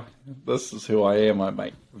 oh, this is who I am. I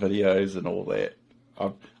make videos and all that.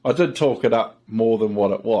 I did talk it up more than what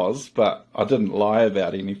it was, but I didn't lie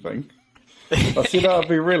about anything. I said, it'd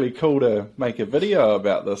be really cool to make a video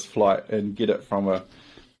about this flight and get it from a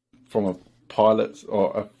pilot's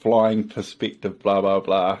or a flying perspective, blah, blah,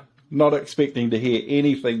 blah. Not expecting to hear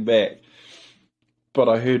anything back. But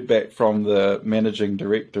I heard back from the managing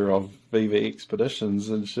director of Viva Expeditions,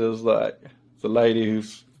 and she was like, the lady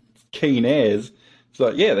who's keen as, she's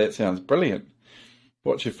like, yeah, that sounds brilliant.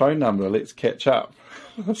 What's your phone number? Let's catch up.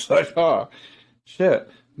 I was like, oh, shit.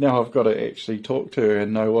 Now I've got to actually talk to her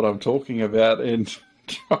and know what I'm talking about and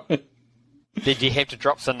try. Did you have to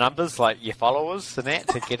drop some numbers, like your followers and that,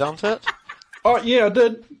 to get onto it? Oh, yeah, I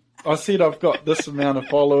did. I said I've got this amount of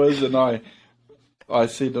followers, and I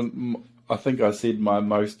said, I think I said my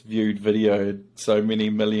most viewed video had so many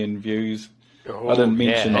million views. Ooh, I didn't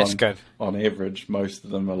mention on average, most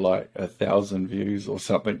of them are like 1,000 views or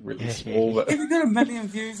something really small. But have you got 1 million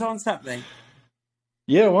views on something?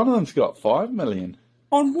 Yeah, one of them's got 5 million.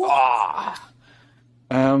 On what?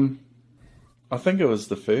 I think it was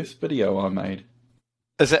the first video I made.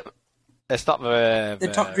 Is it? It's not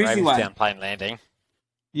the top juicy one. Down plane landing.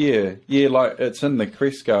 Yeah, like it's in the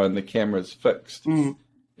Cresco and the camera's fixed,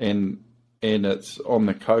 and it's on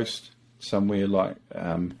the coast somewhere like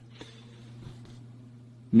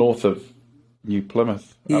north of New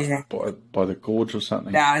Plymouth, up by the gorge or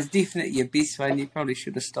something. Nah, it's definitely your best one. You probably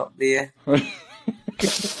should have stopped there.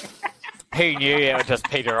 Who knew it would just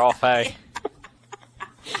peter off, eh?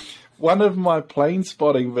 One of my plane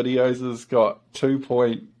spotting videos has got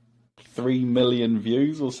 2.3 million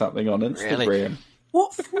views or something on Instagram. Really?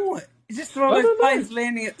 What for? Just one of those planes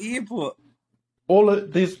landing at the airport.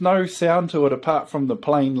 There's no sound to it apart from the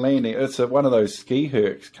plane landing. It's one of those ski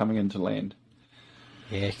hercs coming into land.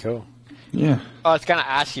 Yeah, cool. Yeah. I was going to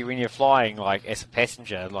ask you, when you're flying, like, as a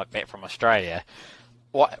passenger, like, back from Australia,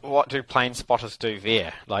 what do plane spotters do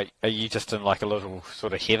there? Like, are you just in, like, a little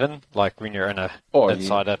sort of heaven? Like, when you're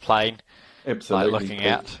inside a plane? Absolutely. Like, looking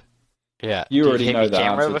out? Yeah. You already know the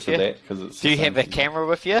answer to that. Cause it's do you have a camera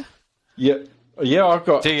with you? Yeah. Yeah, I've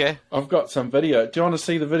got... Do you? I've got some video. Do you want to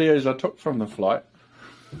see the videos I took from the flight?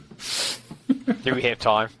 Do we have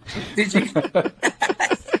time? Did you? 6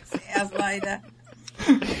 hours later.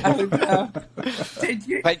 Did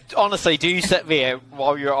you? But honestly, do you sit there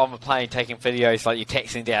while you're on the plane taking videos, like you're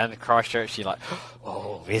taxiing down to Christchurch, you're like,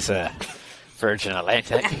 oh, there's a Virgin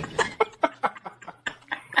Atlantic.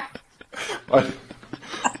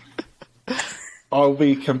 I'll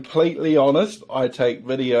be completely honest. I take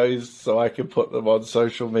videos so I can put them on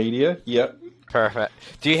social media. Yep. Perfect.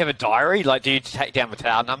 Do you have a diary? Like, do you take down the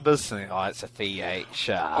tower numbers? And, it's a VH.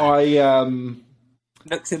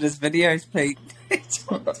 Looks at his videos, Pete.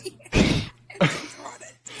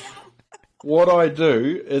 What I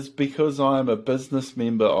do is, because I'm a business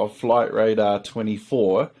member of Flight Radar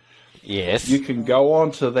 24, yes, you can go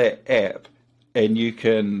onto that app and you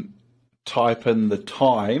can type in the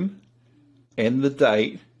time and the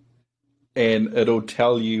date, and it'll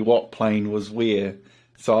tell you what plane was where.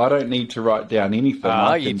 So I don't need to write down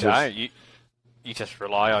anything. You don't. You just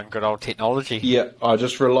rely on good old technology. Yeah, I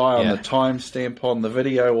just rely on the timestamp on the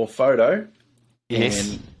video or photo.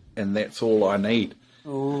 Yes. And that's all I need.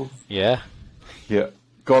 Oh. Yeah. Yeah.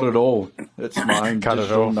 Got it all. It's my own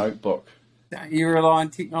digital notebook. Don't you rely on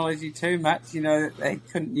technology too much? You know that they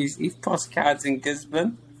couldn't use EFTPOS cards in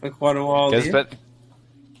Gisborne for quite a while. Gisborne?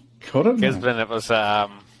 Couldn't. Gisborne, it was,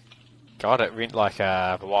 God, it went like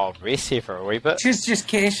the Wild West here for a wee bit. Just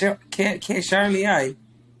cash only, eh?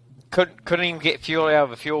 Couldn't even get fuel out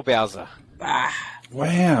of a fuel bowser.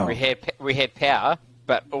 Wow. We had power,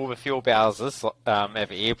 but all the fuel bowsers at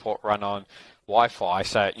the airport run on Wi-Fi,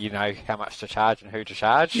 so you know how much to charge and who to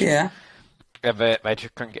charge. Yeah. And they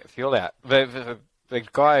just couldn't get fuel out. The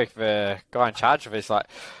guy in charge of it is like,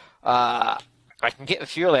 I can get the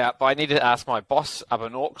fuel out, but I need to ask my boss up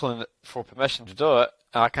in Auckland for permission to do it.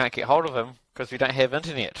 And I can't get hold of him because we don't have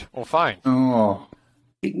internet or phone. Oh.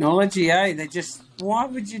 Technology, eh?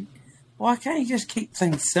 Why can't you just keep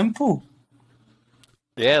things simple?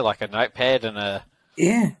 Yeah, like a notepad and a...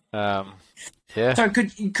 Yeah. Yeah. So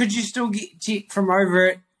could you still get jet from over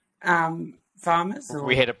at Farmers? Or?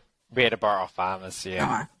 We had to borrow Farmers,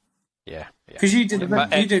 yeah. Oh. Yeah. Because you did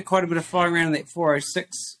quite a bit of flying around in that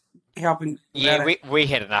 406 helping. Yeah, we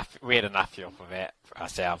had enough fuel for that for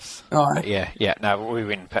ourselves. Oh. But yeah. No, we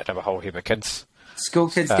went and picked up a whole heap of kids. School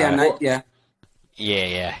kids down there, yeah.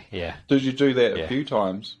 Yeah. Did you do that a few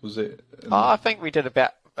times? Was it? I think we did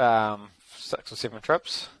about 6 or 7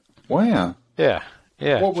 trips. Wow. Yeah.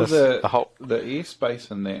 What was the airspace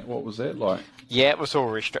in that? What was that like? Yeah, it was all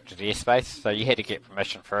restricted airspace, so you had to get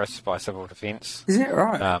permission first by Civil Defence. Is that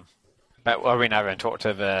right? But I went over and talked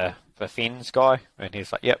to the Fens guy, and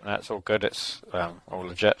he's like, "Yep, no, it's all good. It's all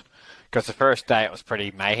legit." Because the first day it was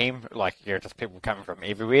pretty mayhem, like just people coming from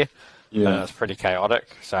everywhere. Yeah, and it was pretty chaotic.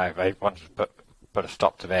 So they wanted to put a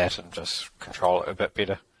stop to that and just control it a bit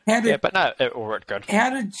better. But no, it all worked good. How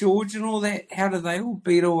did George and all that? How did they all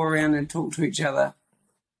beat all around and talk to each other?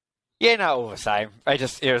 Yeah, no, all the same.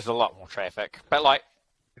 There was a lot more traffic, but like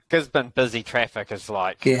Gisborne busy traffic is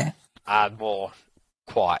like a more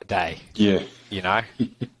quiet day. Yeah, you know.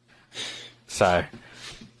 So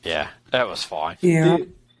yeah, that was fine. Yeah,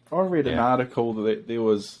 I read an article that there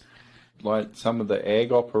was like some of the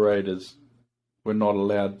ag operators were not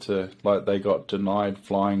allowed to, like they got denied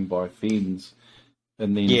flying by Fens,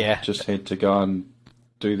 and then just had to go and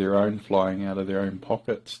do their own flying out of their own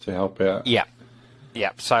pockets to help out. Yeah.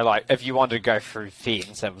 So like, if you wanted to go through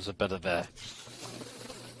Fens, that was a bit of a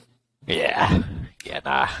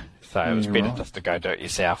nah. So it was better just to go do it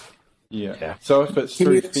yourself. Yeah. So if it's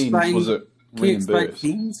through Fens, was it reimbursed? Can you explain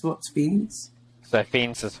Fens? What's Fens? So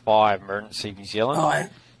Fens is Fire Emergency New Zealand. Oh.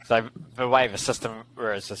 So the way the system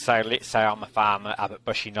is, so let's say I'm a farmer up at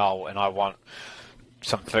Bushy Knoll and I want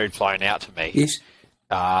some food flown out to me. Yes.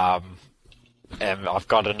 And I've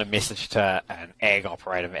gotten a message to an ag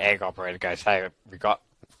operator. The ag operator goes, "Hey, we've got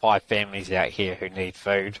 5 families out here who need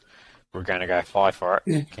food. We're going to go fly for it.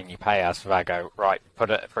 Yeah. Can you pay us?" So I go, right, put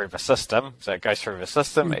it through the system. So it goes through the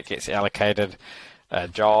system. It gets allocated a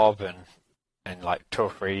job and and like 2 or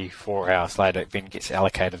 3, 4 hours later, it then gets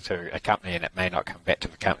allocated to a company, and it may not come back to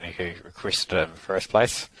the company who requested it in the first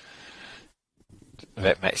place. If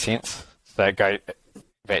that makes sense. So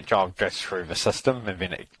that job goes through the system, and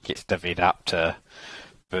then it gets divvied up to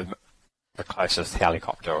the closest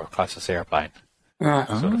helicopter or closest airplane, right?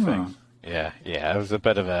 Sort of thing. Yeah. It was a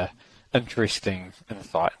bit of a interesting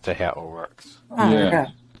insight into how it all works. Yeah.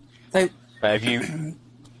 But if you,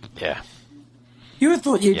 you would have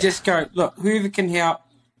thought you'd just go, look, whoever can help,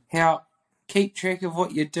 keep track of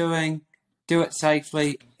what you're doing, do it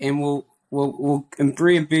safely, and we'll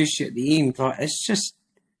reimburse you at the end. Like, it's just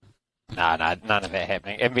no, none of that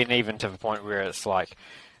happening. I mean, even to the point where it's like,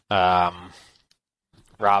 rather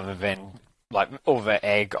than like all the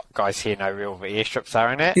ag guys here know where all the airstrips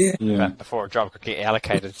are in it. But before a job could get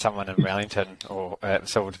allocated, someone in Wellington or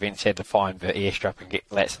Civil Defence had to find the airstrip and get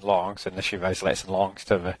lats and longs and issue those lats and longs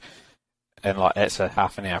to the. And like that's a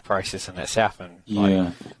half an hour process in itself. And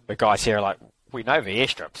like, the guys here are like, we know the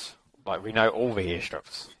airstrips. Like, we know all the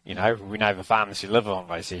airstrips. You know, we know the farmers who live on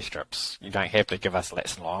those airstrips. You don't have to give us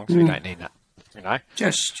lats and longs. We don't need that. You know,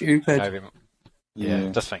 just stupid.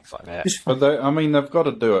 Just things like that. But they've got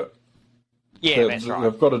to do it. Yeah, that's right.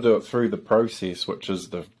 They've got to do it through the process, which is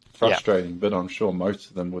the frustrating bit. I'm sure most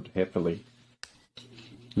of them would happily,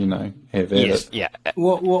 have at it. Yeah.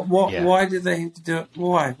 What? Why do they have to do it?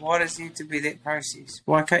 Why? Why does it have to be that process?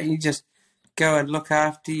 Why can't you just go and look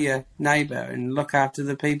after your neighbour and look after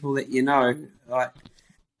the people that you know? Like,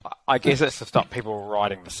 I guess it's to stop people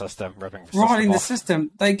riding the system, ripping the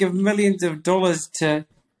system. They give millions of dollars to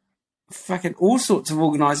fucking all sorts of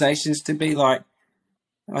organisations to be like,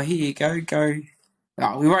 oh, here you go.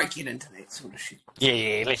 Oh, we won't get into that sort of shit.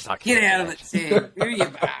 Yeah, let's not get out of it, Sam. Who you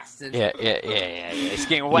bastard? Yeah. It's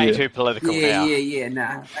getting way too political now. Yeah,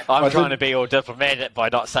 nah. I'm trying to be all diplomatic by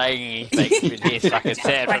not saying anything. Here's fucking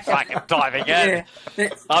Sam and fucking diving in.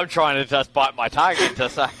 I'm trying to just bite my tongue into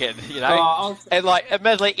fucking, and like,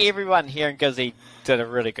 admittedly, everyone here in Gizzy did a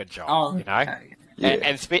really good job, Okay.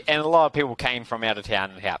 And a lot of people came from out of town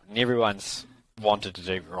and helped, and everyone's wanted to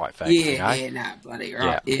do the right thing. Bloody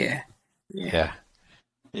right. Yeah.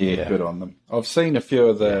 Yeah, good on them. I've seen a few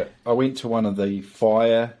of I went to one of the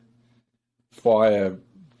fire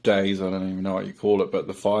days, I don't even know what you call it, but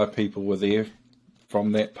the fire people were there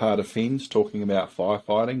from that part of Fens talking about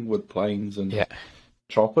firefighting with planes and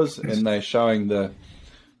choppers, and they're showing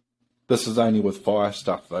this is only with fire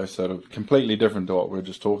stuff though, so completely different to what we were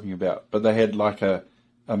just talking about. But they had like a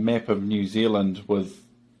map of New Zealand with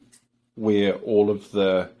where all of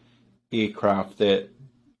the aircraft that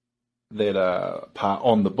are part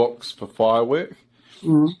on the books for firework,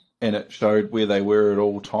 and it showed where they were at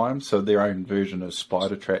all times, so their own version of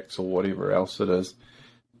spider tracks or whatever else it is.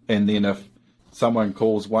 And then if someone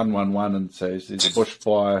calls 111 and says there's a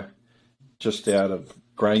bushfire just out of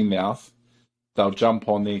Greymouth, they'll jump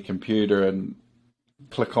on their computer and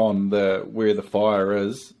click on where the fire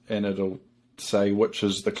is, and it'll say which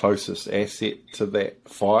is the closest asset to that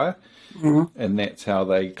fire, and that's how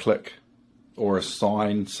they click or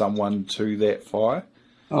assign someone to that fire.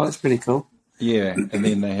 Oh, that's pretty cool. Yeah, and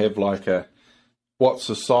then they have like what's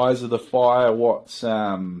the size of the fire, what's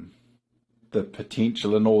the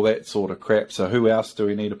potential and all that sort of crap. So who else do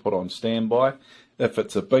we need to put on standby? If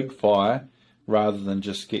it's a big fire, rather than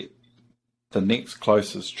just get the next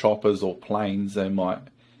closest choppers or planes, they might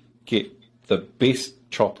get the best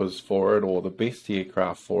choppers for it or the best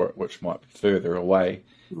aircraft for it, which might be further away,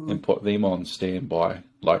 and put them on standby,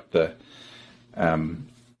 like the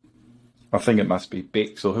I think it must be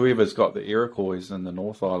Bex or whoever's got the Iroquois in the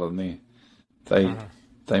North Island there.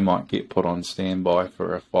 They might get put on standby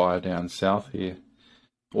for a fire down south here,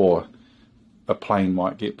 or a plane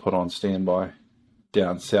might get put on standby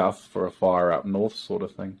down south for a fire up north, sort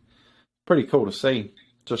of thing. Pretty cool to see,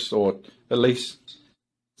 or at least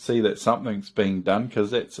see that something's being done,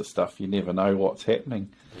 because that's the stuff you never know what's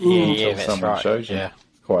happening until someone shows you. Yeah.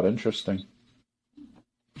 It's quite interesting.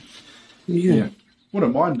 Yeah.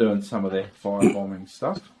 Wouldn't mind doing some of that firebombing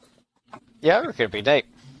stuff. Yeah, I reckon it'd be neat.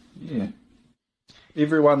 Yeah.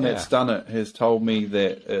 Everyone that's done it has told me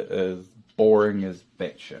that it is boring as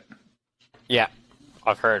batshit. Yeah,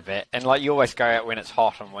 I've heard that. And like, you always go out when it's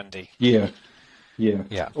hot and windy. Yeah.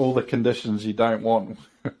 All the conditions you don't want.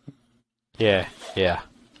 Yeah. Yeah.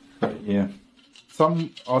 I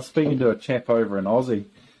was speaking to a chap over in Aussie.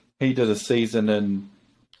 He did a season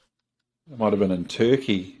it might have been in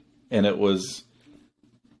Turkey, and it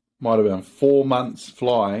might have been 4 months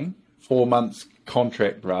flying, 4 months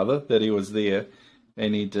contract rather, that he was there,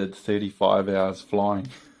 and he did 35 hours flying.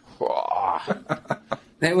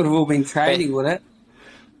 That would have all been training, would it?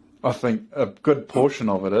 I think a good portion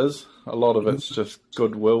of it is. A lot of it's just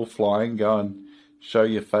goodwill flying. Go and show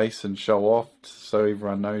your face and show off so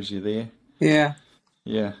everyone knows you're there. Yeah.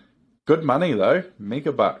 Yeah. Good money, though.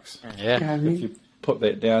 Megabucks. Yeah. If you put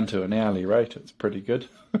that down to an hourly rate, it's pretty good.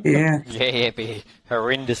 Yeah. Yeah, it'd be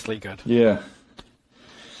horrendously good. Yeah.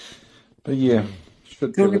 But yeah,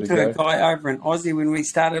 should give it a Talking to go. a guy over in Aussie when we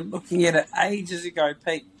started looking at it ages ago,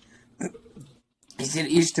 Pete. He said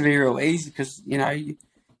it used to be real easy because, you know, you'd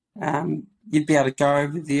be able to go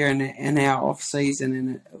over there in our off season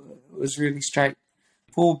and it was really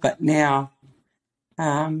straightforward. But now,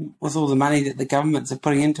 with all the money that the governments are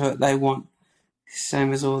putting into it, they want,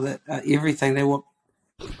 same as all that, everything, they want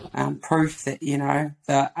proof that, you know,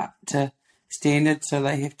 they're up to standard. So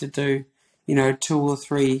they have to do, you know, 2 or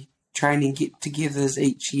 3 training get-togethers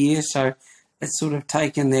each year. So it's sort of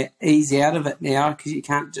taken that ease out of it now because you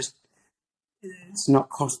can't just, it's not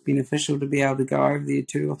cost beneficial to be able to go over there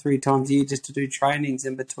 2 or 3 times a year just to do trainings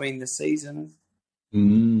in between the seasons.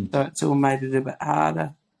 So it's all made it a bit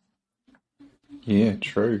harder. Yeah,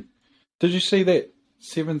 true. Did you see that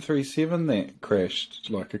 737 that crashed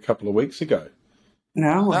like a couple of weeks ago?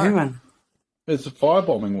 No, who one? It's a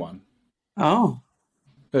firebombing one. Oh.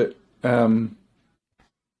 It,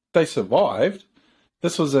 they survived.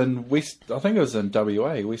 This was in I think it was in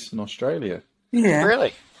WA, Western Australia. Yeah.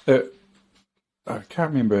 Really? I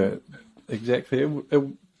can't remember exactly. It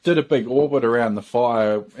did a big orbit around the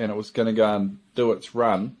fire and it was going to go and do its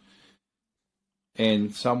run.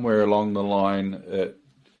 And somewhere along the line, it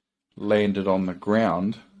landed on the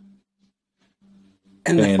ground.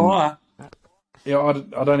 In the fire? Yeah,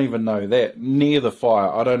 I don't even know that. Near the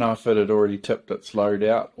fire. I don't know if it had already tipped its load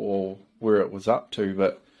out or where it was up to,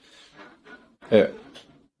 but it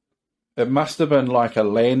must have been like a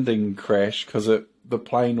landing crash because the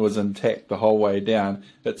plane was intact the whole way down.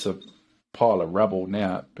 It's a pile of rubble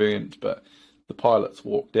now, it burnt, but the pilots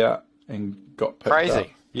walked out and got picked up.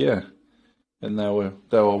 Crazy. Yeah. And they were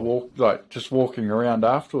just walking around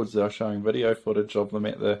afterwards. They were showing video footage of them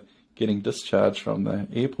getting discharged from the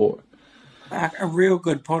airport. A real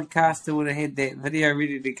good podcaster would have had that video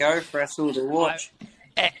ready to go for us all to watch.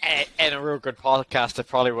 And a real good podcaster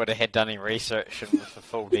probably would have had done any research and with the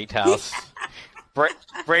full details.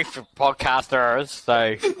 Brief podcasters,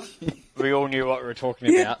 so we all knew what we were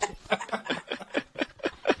talking about.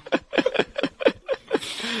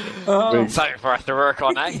 Something for us to work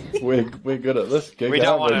on, eh? We're good at this gig. We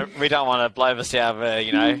don't want to blow this out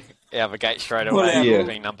of out of gate straight away.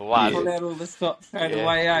 Being number one. Pull out all the stops straight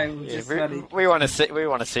away, eh? We want to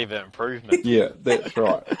see the improvement. Yeah, that's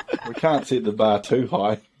right. We can't set the bar too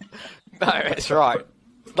high. No, that's right.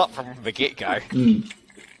 Not from the get-go.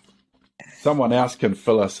 Someone else can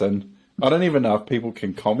fill us in. I don't even know if people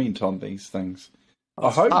can comment on these things. I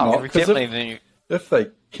hope not, because if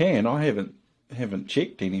they can, I haven't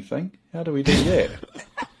checked anything. How do we do that?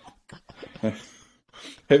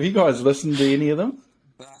 Have you guys listened to any of them?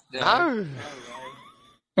 No.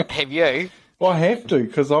 Have you? Well, I have to,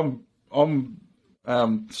 because I'm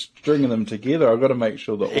stringing them together. I've got to make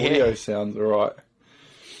sure the audio sounds all right.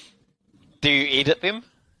 Do you edit them?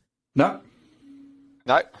 No.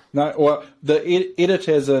 No. Well, the edit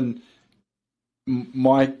as in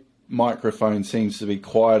my microphone seems to be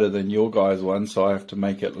quieter than your guys' one, so I have to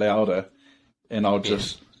make it louder, and I'll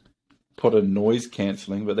just put in noise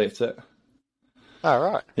cancelling, but that's it. Oh,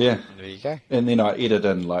 right. Yeah. There you go. And then I edit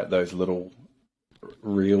in like those little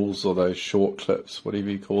reels or those short clips, whatever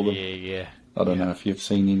you call them. Yeah. I don't know if you've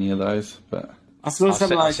seen any of those, but I saw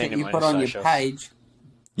some of those that you put on your page.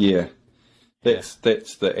 Yeah. That's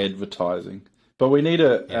the advertising. But we need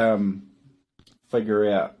to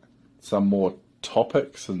figure out some more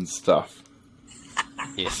topics and stuff.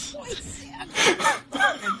 Yes.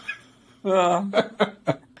 Well,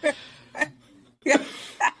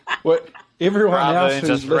 everyone else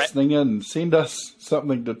who's listening in, send us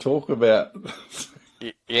something to talk about.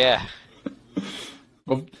 Yeah.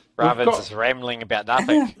 Rather than just rambling about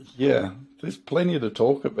nothing. Yeah, there's plenty to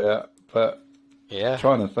talk about, but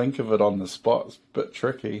trying to think of it on the spot is a bit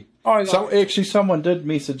tricky. Actually, someone did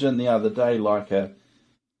message in the other day, like I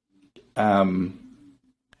don't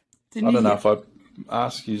know if I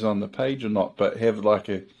ask you on the page or not, but have like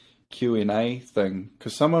a Q&A thing,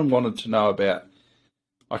 because someone wanted to know about,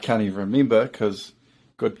 I can't even remember, because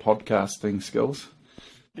good podcasting skills.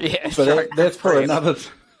 Yeah, but that's for another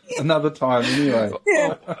time anyway.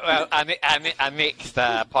 Yeah. Well, our next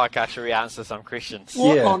podcast should we answer some questions.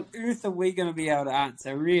 What on earth are we going to be able to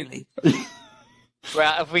answer, really?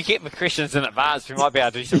 Well, if we get the questions in advance, we might be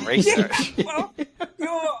able to do some research. Well,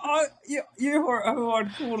 you're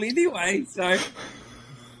on call anyway, so...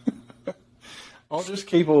 I'll just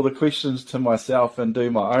keep all the questions to myself and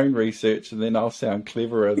do my own research, and then I'll sound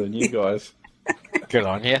cleverer than you guys. Good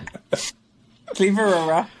on you.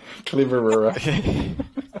 Cleverer.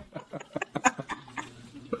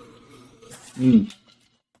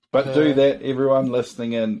 But do that, everyone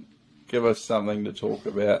listening in. Give us something to talk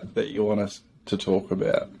about that you want us to talk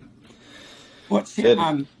about. What's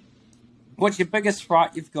your biggest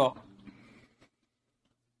fright you've got?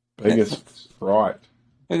 Biggest fright.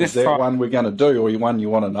 Is that one we're going to do, or one you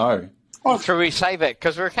want to know? Oh, should we save it?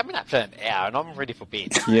 Because we're coming up to an hour, and I'm ready for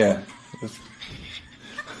bed. Yeah.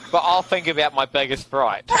 But I'll think about my biggest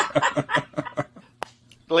fright.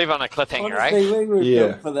 Leave on a cliffhanger, Honestly, we were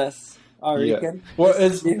built for this, I reckon. Well,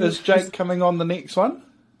 is Jake coming on the next one?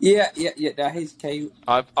 Yeah. No, he's key.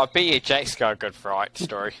 I bet you Jake's got a good fright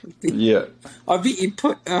story. Yeah. I bet you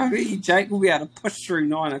Jake will be able to push through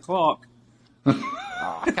 9 o'clock.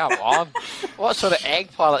 Oh, come on. What sort of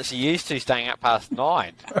ag pilots are you used to staying up past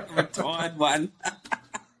 9? Retired one.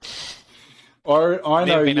 I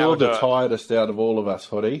know you're the tiredest out of all of us,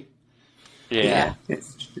 Hoodie. Yeah.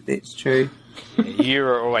 That's true. You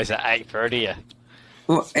were always at 8:30.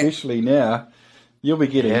 Especially now. You'll be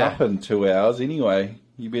getting up in 2 hours anyway.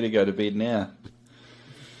 You better go to bed now.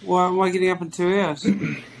 Why am I getting up in 2 hours?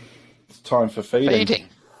 It's time for feeding.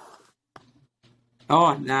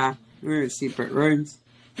 Oh, nah. We're in separate rooms.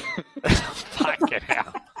 Fucking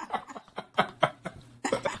hell.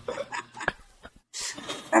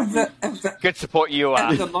 Good support you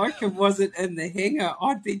are. If the locum wasn't in the hangar,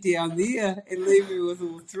 I'd be down there and leave me with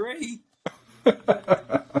all 3.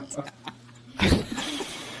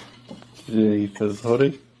 Jeepers,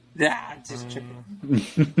 Hoodie. Nah, just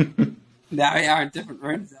tripping. No, we are in different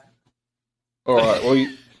rooms, though. All right, well,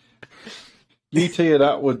 you tee it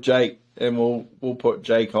up with Jake, and we'll put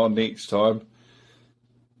Jake on next time,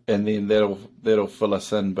 and then that'll fill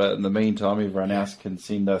us in. But in the meantime, everyone else can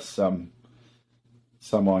send us some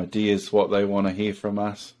ideas, what they want to hear from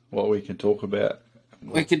us, what we can talk about.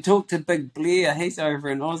 We can talk to Big Blair. He's over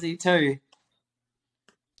in Aussie too.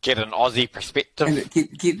 Get an Aussie perspective. And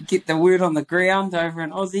get the word on the ground over in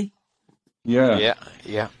Aussie. Yeah.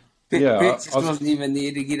 Bet just wasn't even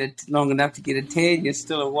there to get it long enough to get a tan. You're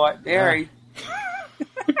still a white berry.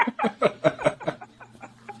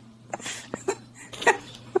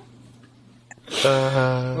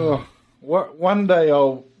 One day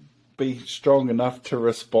I'll be strong enough to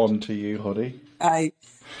respond to you, Hoodie. I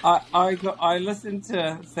listened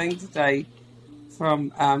to a thing today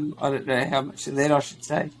from I don't know how much of that I should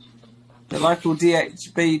say. The local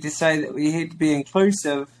DHB to say that we had to be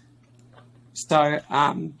inclusive. So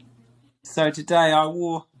today I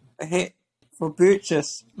wore a hat for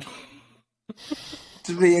Birches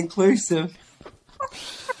to be inclusive.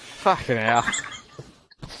 Fucking hell.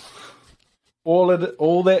 All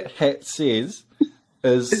that hat says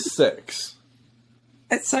is 6.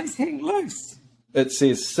 It says hang loose. It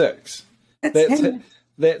says 6.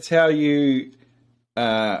 That's how you.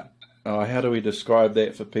 How do we describe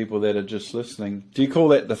that for people that are just listening? Do you call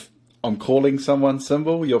that the I'm calling someone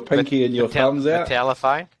symbol? Your pinky and your thumbs out? The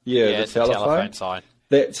telephone? Yeah, the telephone sign.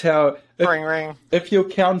 That's how. Ring, ring. If you're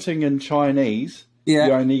counting in Chinese,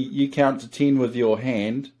 you count to 10 with your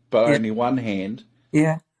hand, but only one hand.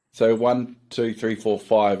 Yeah. So 1, 2, 3, 4,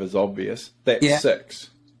 5 is obvious. That's 6.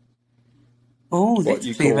 Oh, that's what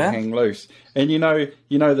you clever. Call hang loose. And you know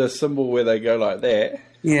the symbol where they go like that.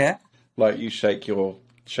 Yeah. Like you shake your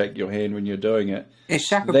hand when you're doing it. It's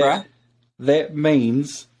shakabra. That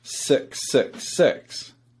means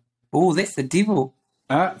 666. Oh, that's the devil.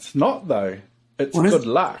 It's not though. It's good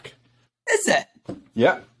luck. Is it?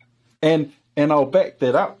 Yeah. And I'll back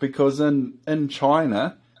that up because in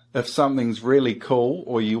China, if something's really cool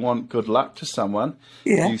or you want good luck to someone,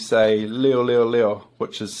 you say liu liu liu,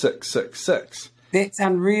 which is 666. That's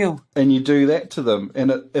unreal. And you do that to them.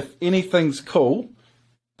 And if anything's cool,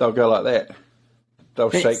 they'll go like that. They'll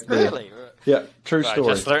shake their... Really? Yeah, true story.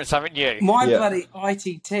 I just learned something new. My bloody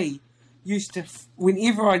ITT used to,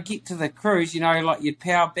 whenever I'd get to the cruise, like you'd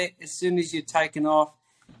power back as soon as you'd taken off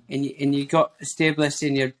and you got established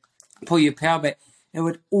and you'd pull your power back, it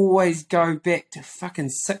would always go back to fucking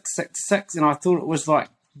 666, and I thought it was like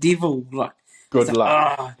devil, like good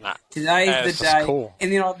luck. Nah, today's the day, cool.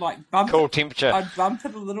 And then I'd like bump cool it. Temperature. I'd bump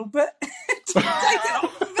it a little bit to take it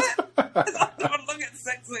off a bit. And I would look at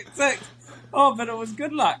 666. Oh, but it was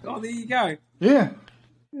good luck. Oh, there you go. Yeah.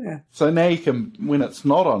 Yeah. So now you can, when it's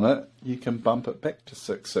not on it, you can bump it back to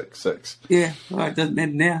 666. Yeah. Well, it doesn't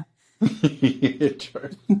matter now. Yeah,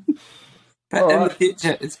 true. But in the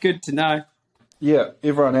future, it's good to know. Yeah,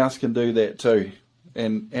 everyone else can do that too.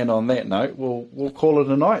 And on that note, we'll call it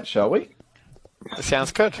a night, shall we?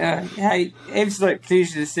 Sounds good. Hey, absolute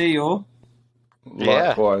pleasure to see you all.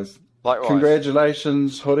 Likewise.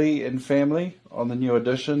 Congratulations, Hoodie and family, on the new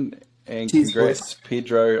edition. And cheers, congrats, boys.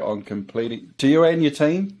 Pedro, on completing... To you and your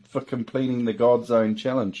team for completing the God Zone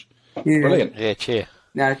Challenge. Yeah. Brilliant. Yeah, cheer.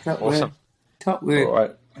 No, top awesome. Word. Top word. All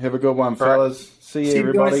right. Have a good one, fellas. See you,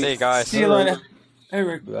 everybody. See you guys. See you later.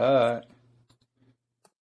 Bye.